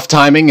had enough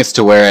timing as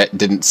to where it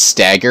didn't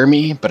stagger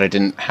me, but I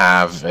didn't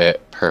have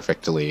it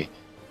perfectly.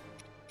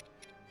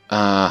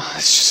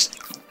 Let's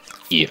just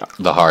eat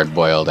the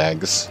hard-boiled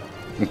eggs.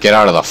 Get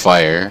out of the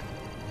fire.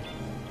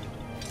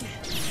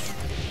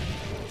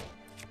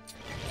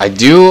 I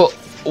do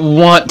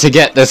want to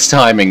get this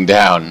timing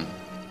down.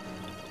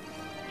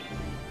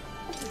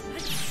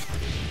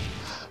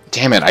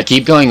 Damn it, I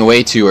keep going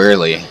way too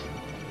early.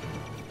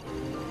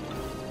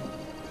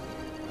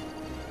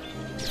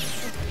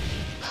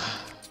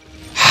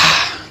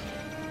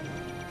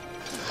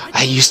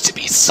 I used to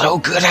be so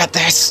good at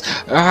this.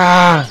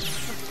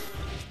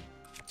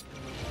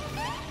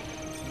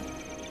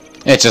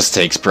 It just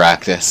takes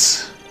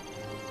practice.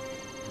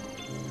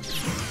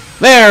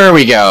 There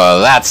we go.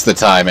 That's the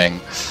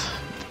timing.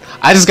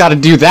 I just gotta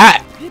do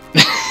that.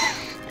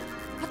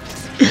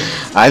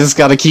 I just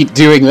gotta keep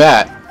doing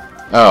that.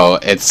 Oh,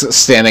 it's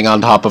standing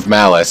on top of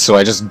Malice, so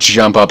I just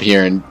jump up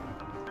here and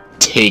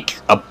take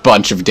a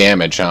bunch of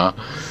damage, huh?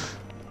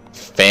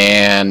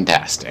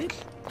 Fantastic.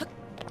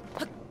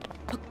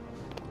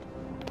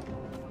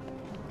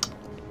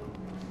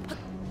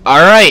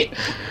 Alright!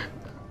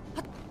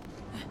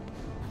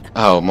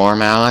 Oh, more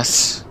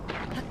Malice?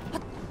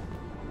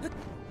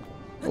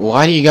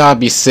 Why do you gotta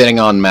be sitting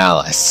on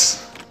Malice?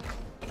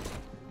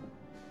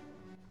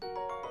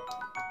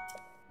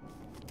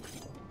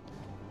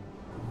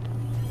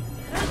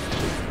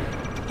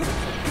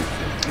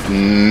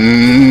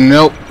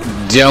 Nope,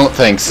 don't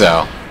think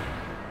so.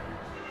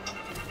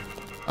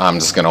 I'm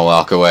just gonna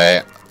walk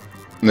away.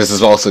 This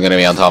is also gonna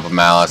be on top of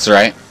Malice,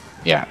 right?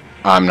 Yeah,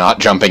 I'm not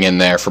jumping in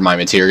there for my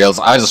materials.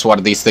 I just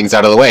wanted these things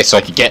out of the way so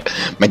I could get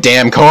my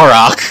damn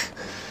Korok.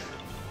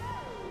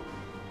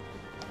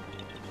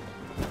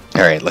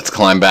 Alright, let's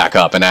climb back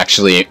up and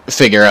actually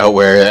figure out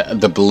where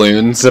the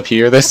balloons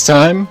appear this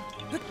time.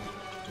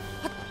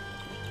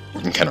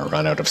 I'm gonna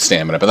run out of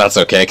stamina, but that's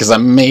okay, because I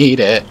made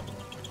it.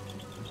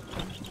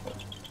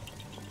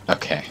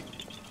 Okay.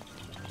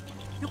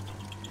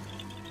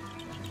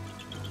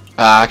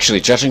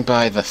 Actually, judging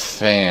by the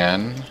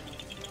fan...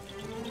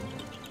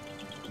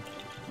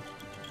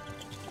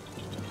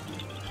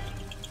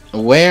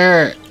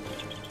 Where...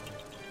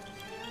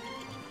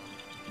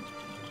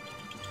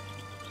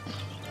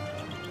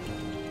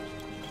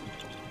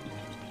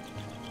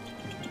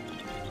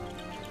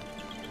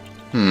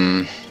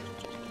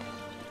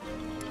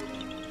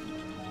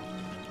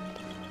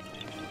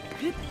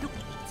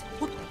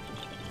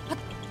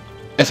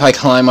 If I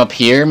climb up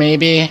here,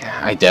 maybe?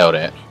 I doubt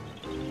it.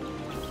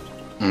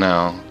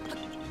 No.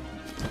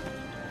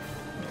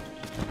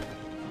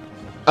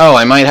 Oh,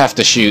 I might have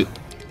to shoot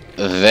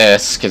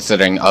this,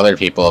 considering other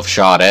people have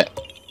shot it.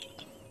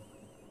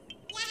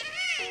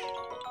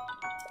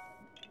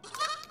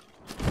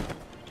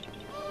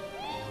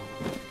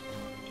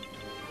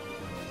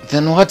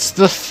 Then what's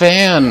the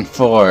fan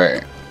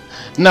for?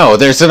 No,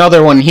 there's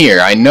another one here.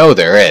 I know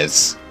there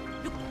is.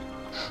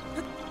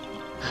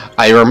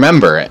 I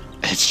remember it.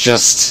 It's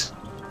just...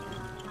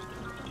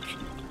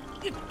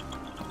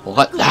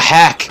 What the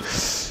heck?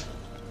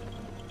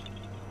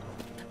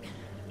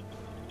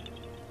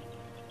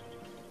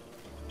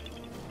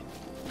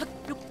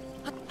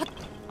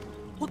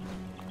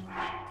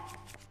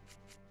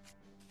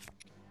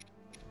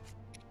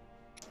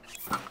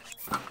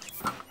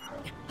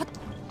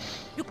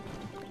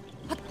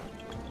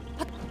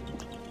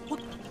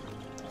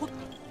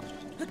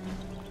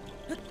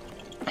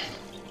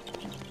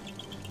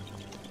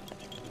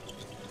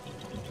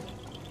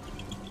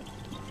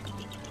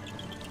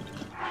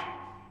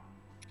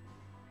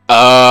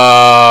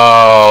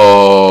 Oh,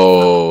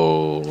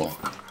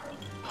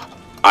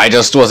 I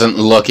just wasn't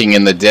looking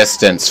in the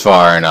distance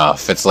far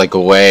enough. It's like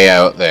way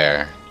out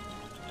there.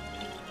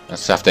 I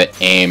just have to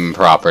aim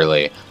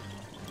properly.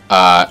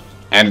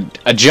 And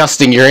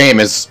adjusting your aim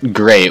is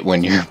great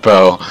when your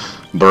bow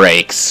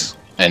breaks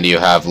and you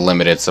have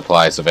limited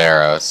supplies of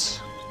arrows.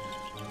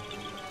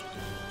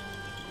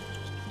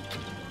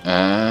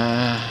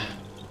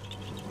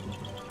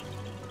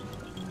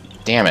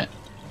 Damn it.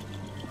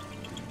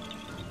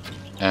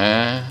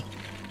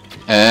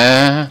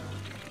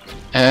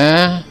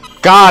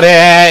 Got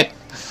it!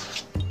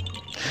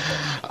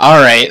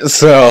 Alright,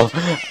 so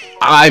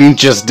I'm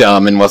just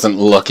dumb and wasn't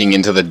looking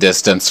into the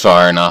distance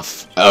far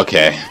enough.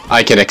 Okay,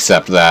 I can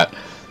accept that.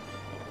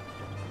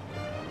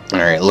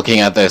 Alright, looking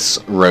at this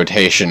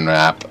rotation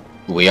map,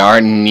 we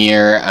are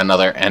near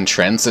another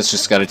entrance. It's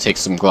just gotta take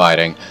some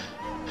gliding.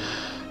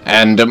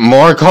 And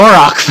more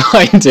Korok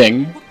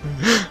finding!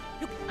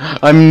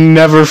 I'm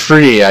never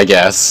free, I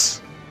guess.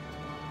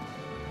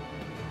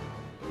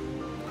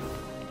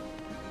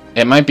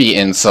 It might be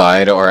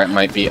inside, or it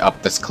might be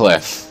up this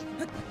cliff.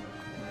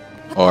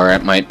 Or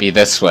it might be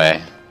this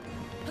way.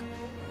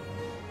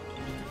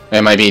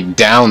 It might be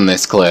down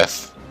this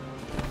cliff.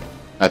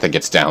 I think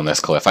it's down this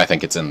cliff. I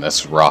think it's in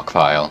this rock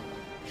pile.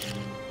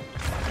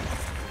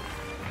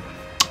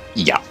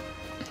 Yeah.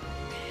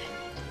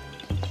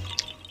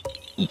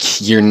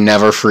 You're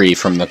never free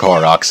from the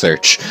Korok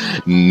search.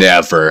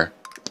 Never.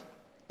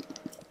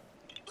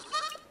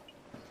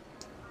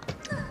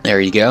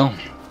 There you go.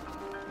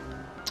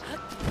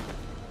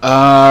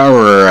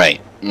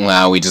 Alright.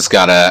 Now we just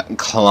gotta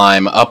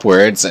climb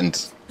upwards and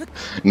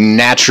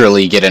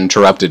naturally get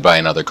interrupted by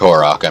another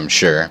Korok, I'm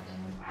sure.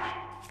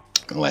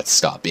 Let's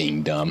stop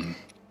being dumb.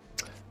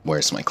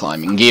 Where's my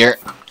climbing gear?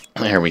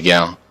 There we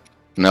go.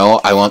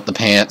 No, I want the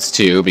pants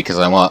too, because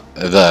I want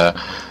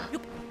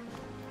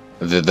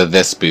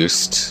this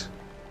boost.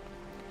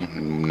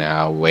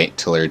 Now wait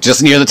till we're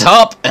just near the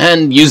top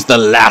and use the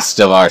last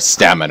of our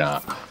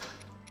stamina.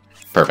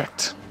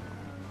 Perfect.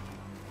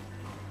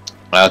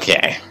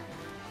 Okay.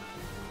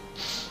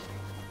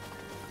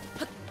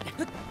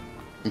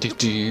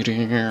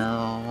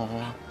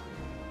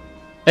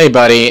 Hey,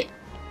 buddy.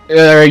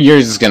 You're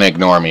just gonna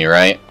ignore me,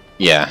 right?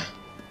 Yeah.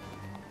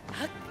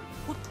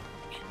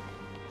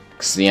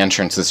 Because the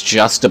entrance is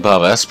just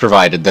above us,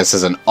 provided this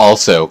isn't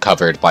also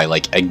covered by,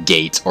 like, a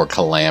gate or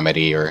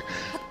calamity or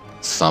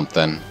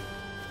something.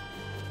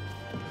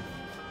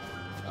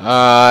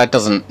 It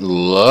doesn't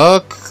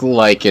look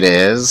like it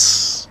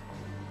is.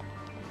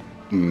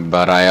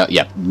 But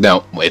yeah,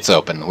 no, it's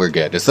open. We're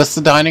good. Is this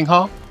the dining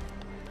hall?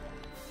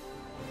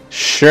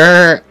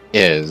 Sure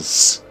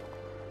is.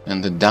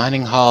 And the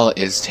dining hall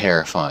is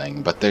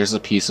terrifying, but there's a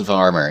piece of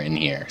armor in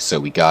here, so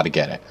we gotta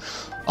get it.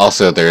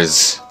 Also,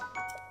 there's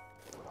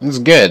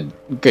good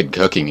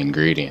cooking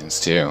ingredients,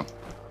 too.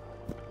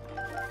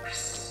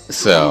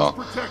 So...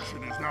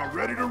 Protection is now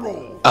ready to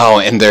roll. Oh,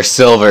 and they're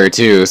silver,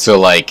 too, so,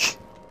 like...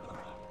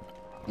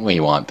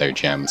 we want their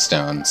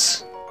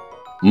gemstones.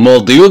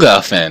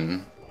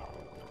 Moldugafen!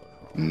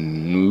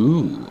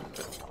 Ooh.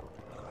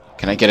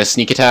 Can I get a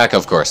sneak attack?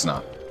 Of course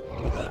not.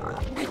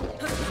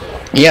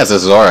 He has a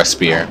Zora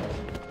Spear.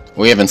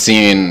 We haven't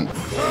seen...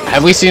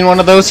 have we seen one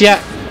of those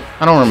yet?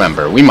 I don't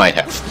remember. We might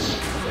have.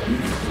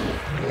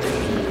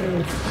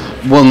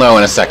 We'll know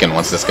in a second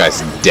once this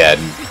guy's dead.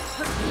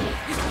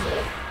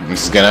 I'm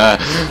just gonna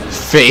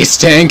face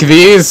tank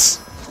these.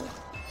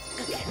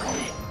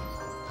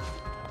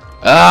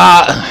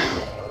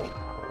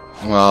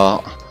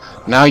 Well,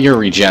 now you're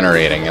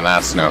regenerating, and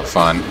that's no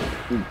fun.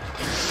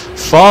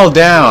 Fall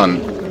down!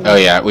 Oh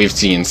yeah, we've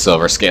seen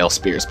silver scale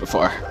spears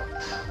before.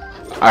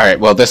 Alright,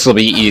 well this will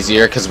be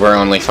easier, because we're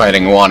only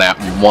fighting one at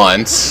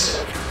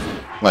once.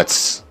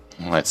 Let's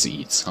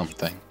eat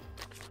something.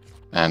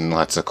 And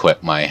let's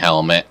equip my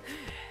helmet.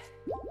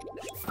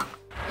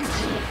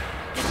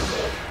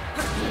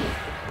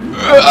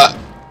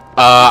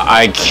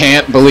 I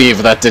can't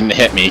believe that didn't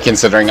hit me,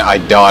 considering I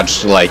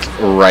dodged, like,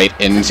 right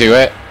into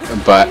it.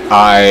 But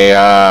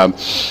I'm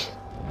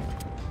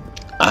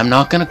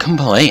not gonna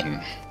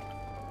complain.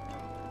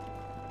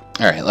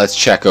 Alright, let's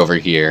check over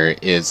here.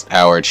 Is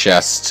our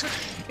chest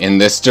in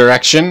this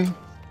direction?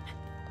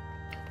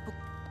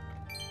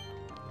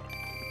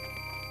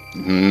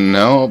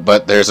 No,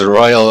 but there's a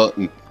royal...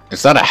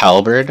 is that a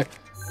halberd?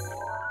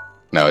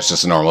 No, it's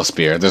just a normal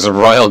spear. There's a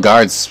royal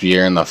guard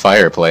spear in the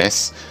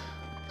fireplace.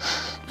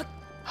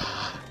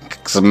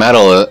 Because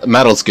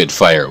metal's good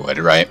firewood,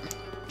 right?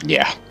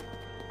 Yeah.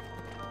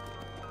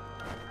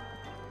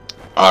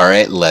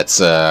 Alright,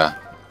 let's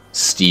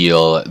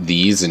steal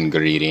these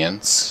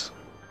ingredients.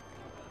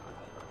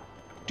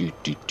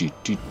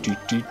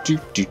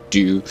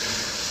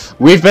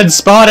 We've been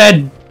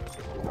spotted!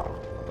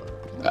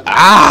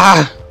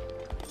 Ah!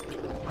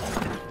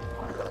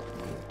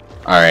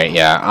 Alright,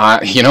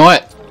 yeah. You know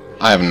what?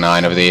 I have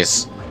 9 of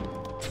these.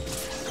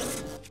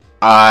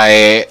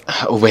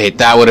 Wait,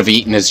 that would have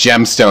eaten his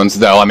gemstones,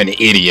 though. I'm an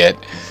idiot.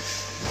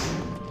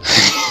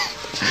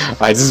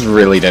 I just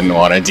really didn't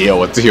want to deal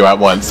with 2 at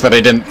once, but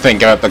I didn't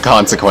think about the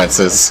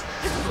consequences.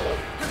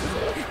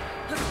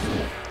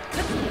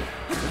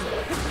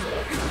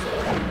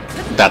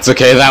 That's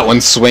okay, that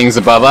one swings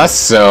above us,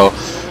 so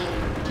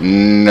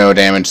no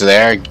damage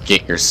there.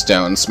 Get your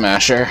stone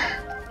smasher.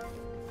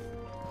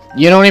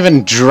 You don't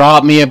even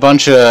drop me a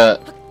bunch of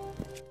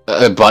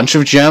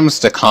gems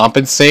to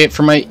compensate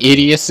for my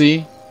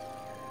idiocy?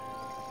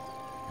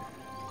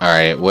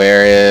 Alright,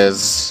 where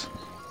is...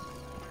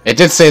 it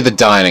did say the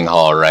dining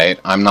hall, right?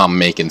 I'm not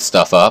making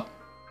stuff up.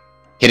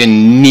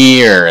 Hidden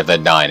near the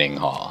dining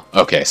hall.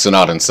 Okay, so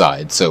not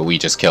inside, so we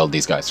just killed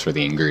these guys for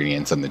the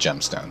ingredients and the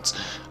gemstones.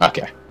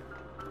 Okay.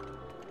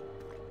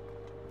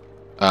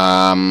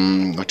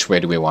 Which way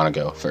do we want to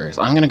go first?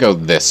 I'm gonna go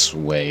this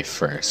way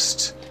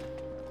first.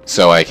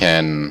 So I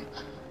can,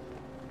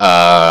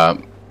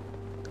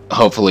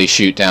 hopefully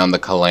shoot down the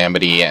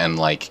calamity and,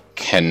 like,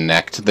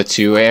 connect the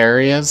 2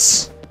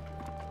 areas.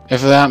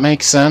 If that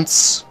makes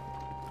sense.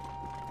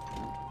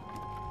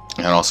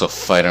 And also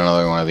fight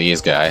another one of these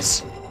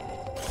guys.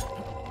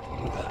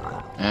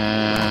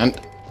 And...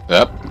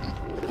 up.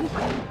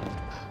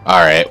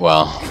 Alright,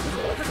 well,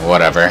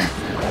 whatever.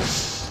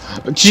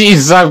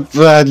 Jeez,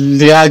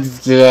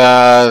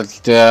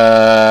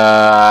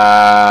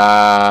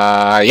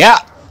 yeah,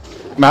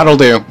 that'll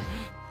do.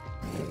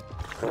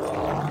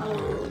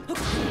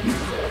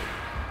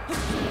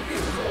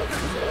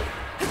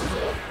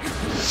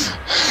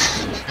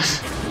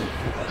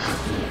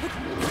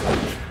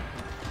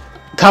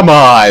 Come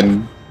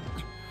on!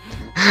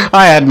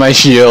 I had my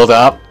shield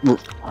up.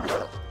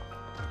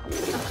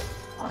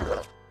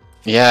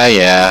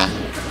 Yeah.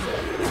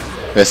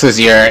 This is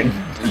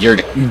your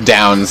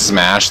down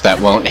smash that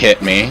won't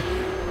hit me.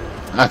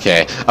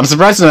 Okay, I'm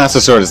surprised the Master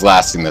Sword is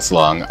lasting this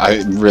long.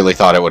 I really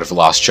thought it would have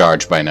lost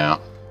charge by now.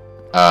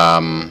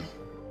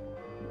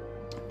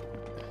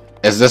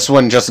 Is this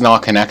one just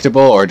not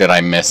connectable, or did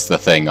I miss the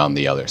thing on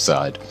the other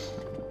side?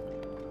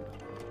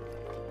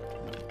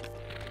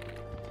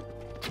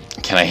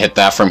 Can I hit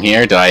that from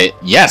here? Did I?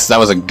 Yes, that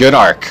was a good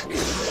arc.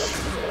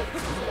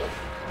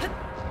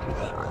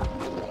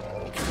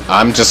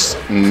 I'm just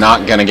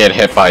not gonna get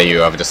hit by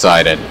you, I've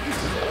decided.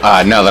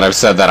 Now that I've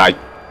said that, I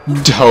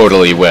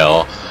totally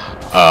will.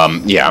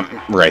 Yeah,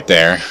 right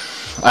there.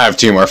 I have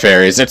 2 more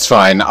fairies, it's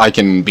fine. I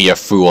can be a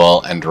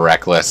fool and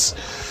reckless.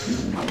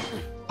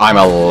 I'm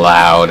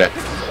allowed.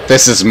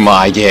 This is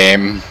my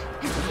game.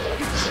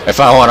 If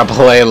I want to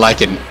play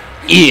like an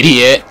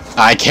idiot,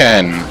 I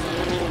can.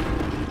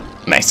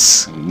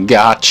 Nice.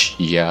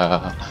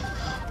 Gotcha.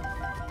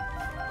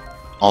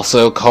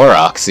 Also,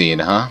 Korok seed,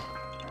 huh?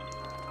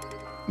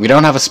 We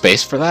don't have a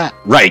space for that?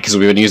 Right, because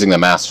we've been using the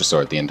Master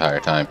Sword the entire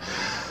time.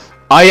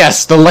 Ah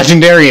yes, the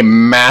legendary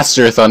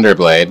Master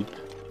Thunderblade.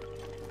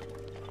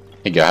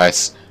 Hey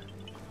guys.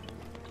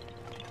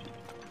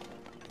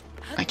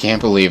 I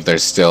can't believe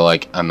there's still,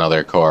 like,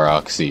 another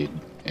Korok seed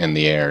in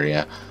the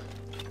area.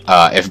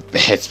 If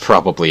it's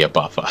probably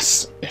above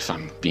us, if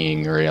I'm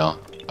being real.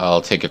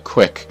 I'll take a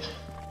quick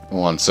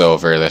once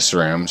over this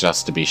room,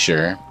 just to be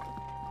sure.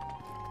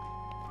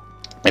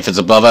 If it's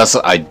above us,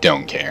 I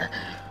don't care.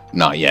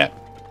 Not yet.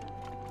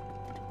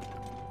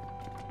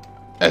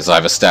 As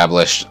I've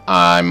established,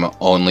 I'm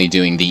only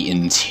doing the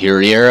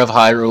interior of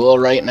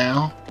Hyrule right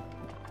now.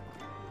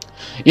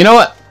 You know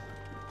what?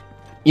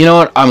 You know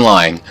what? I'm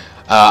lying.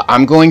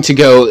 I'm going to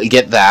go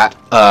get that.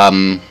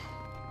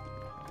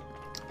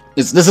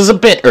 This is a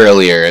bit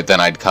earlier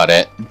than I'd cut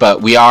it,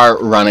 but we are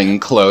running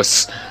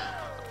close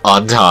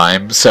on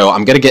time, so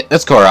I'm gonna get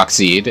this Korok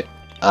seed,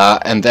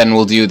 and then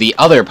we'll do the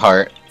other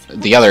part,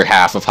 the other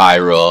half of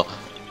Hyrule.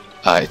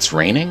 It's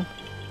raining?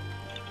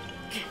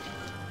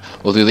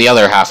 We'll do the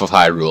other half of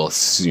Hyrule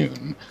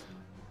soon.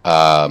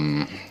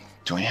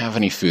 Do I have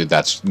any food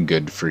that's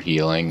good for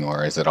healing,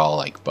 or is it all,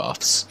 like,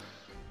 buffs?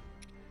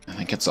 I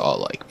think it's all,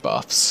 like,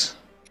 buffs.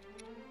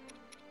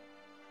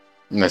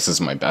 This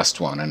is my best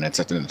one, and it's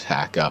an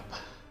attack up.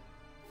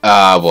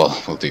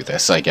 We'll do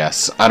this, I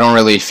guess. I don't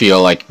really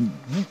feel like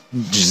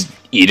just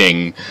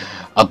eating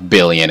a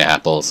billion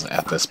apples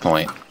at this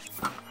point.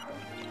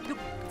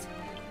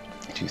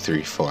 2,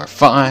 3, 4,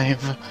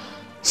 5.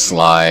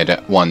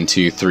 Slide. 1,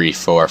 2, 3,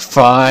 4,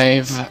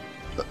 5.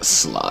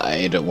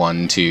 Slide.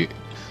 1, 2...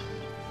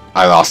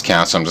 I lost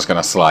count, so I'm just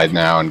gonna slide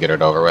now and get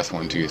it over with.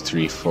 1, 2,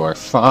 3, 4,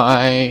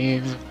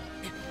 5.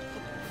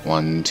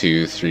 1,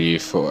 2, 3,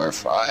 4,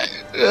 5.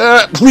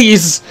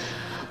 Please!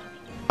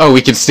 Oh,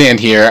 we can stand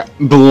here.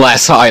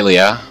 Bless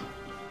Hylia.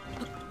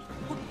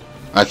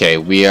 Okay,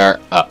 we are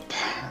up.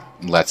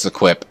 Let's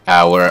equip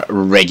our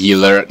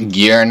regular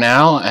gear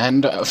now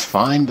and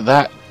find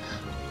that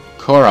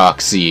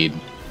Korok seed.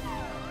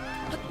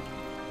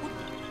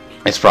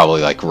 It's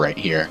probably, like, right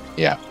here.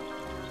 Yeah.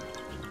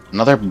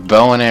 Another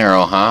bow and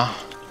arrow, huh?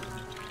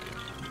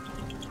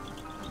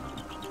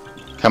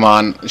 Come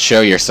on,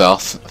 show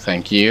yourself.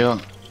 Thank you.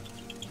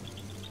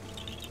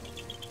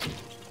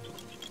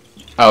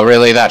 Oh,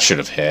 really? That should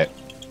have hit.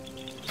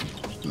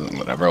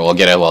 Whatever, we'll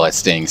get it while it's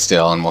staying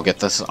still, and we'll get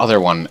this other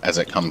one as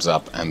it comes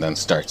up and then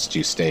starts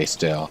to stay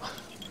still.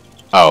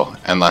 Oh,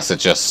 unless it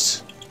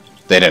just...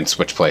 They didn't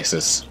switch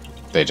places.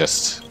 They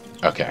just...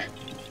 Okay.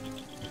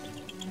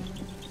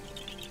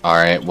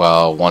 Alright,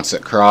 well, once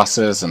it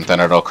crosses, and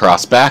then it'll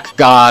cross back.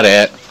 Got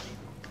it!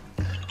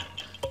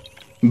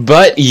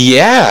 But,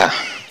 yeah!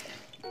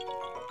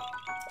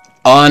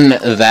 On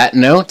that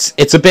note,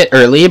 it's a bit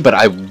early, but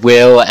I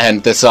will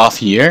end this off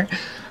here.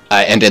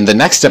 And in the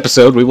next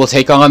episode, we will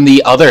take on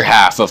the other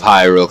half of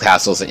Hyrule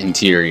Castle's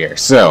interior.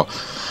 So,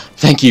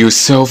 thank you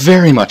so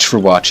very much for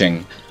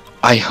watching.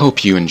 I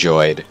hope you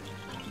enjoyed.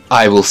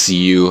 I will see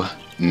you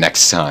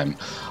next time.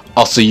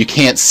 Also, you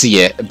can't see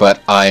it,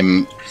 but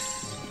I'm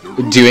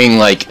doing,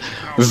 like,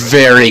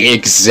 very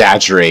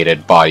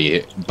exaggerated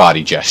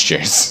body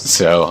gestures.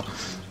 So,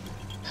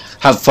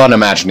 have fun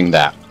imagining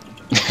that.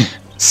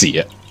 See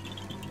ya.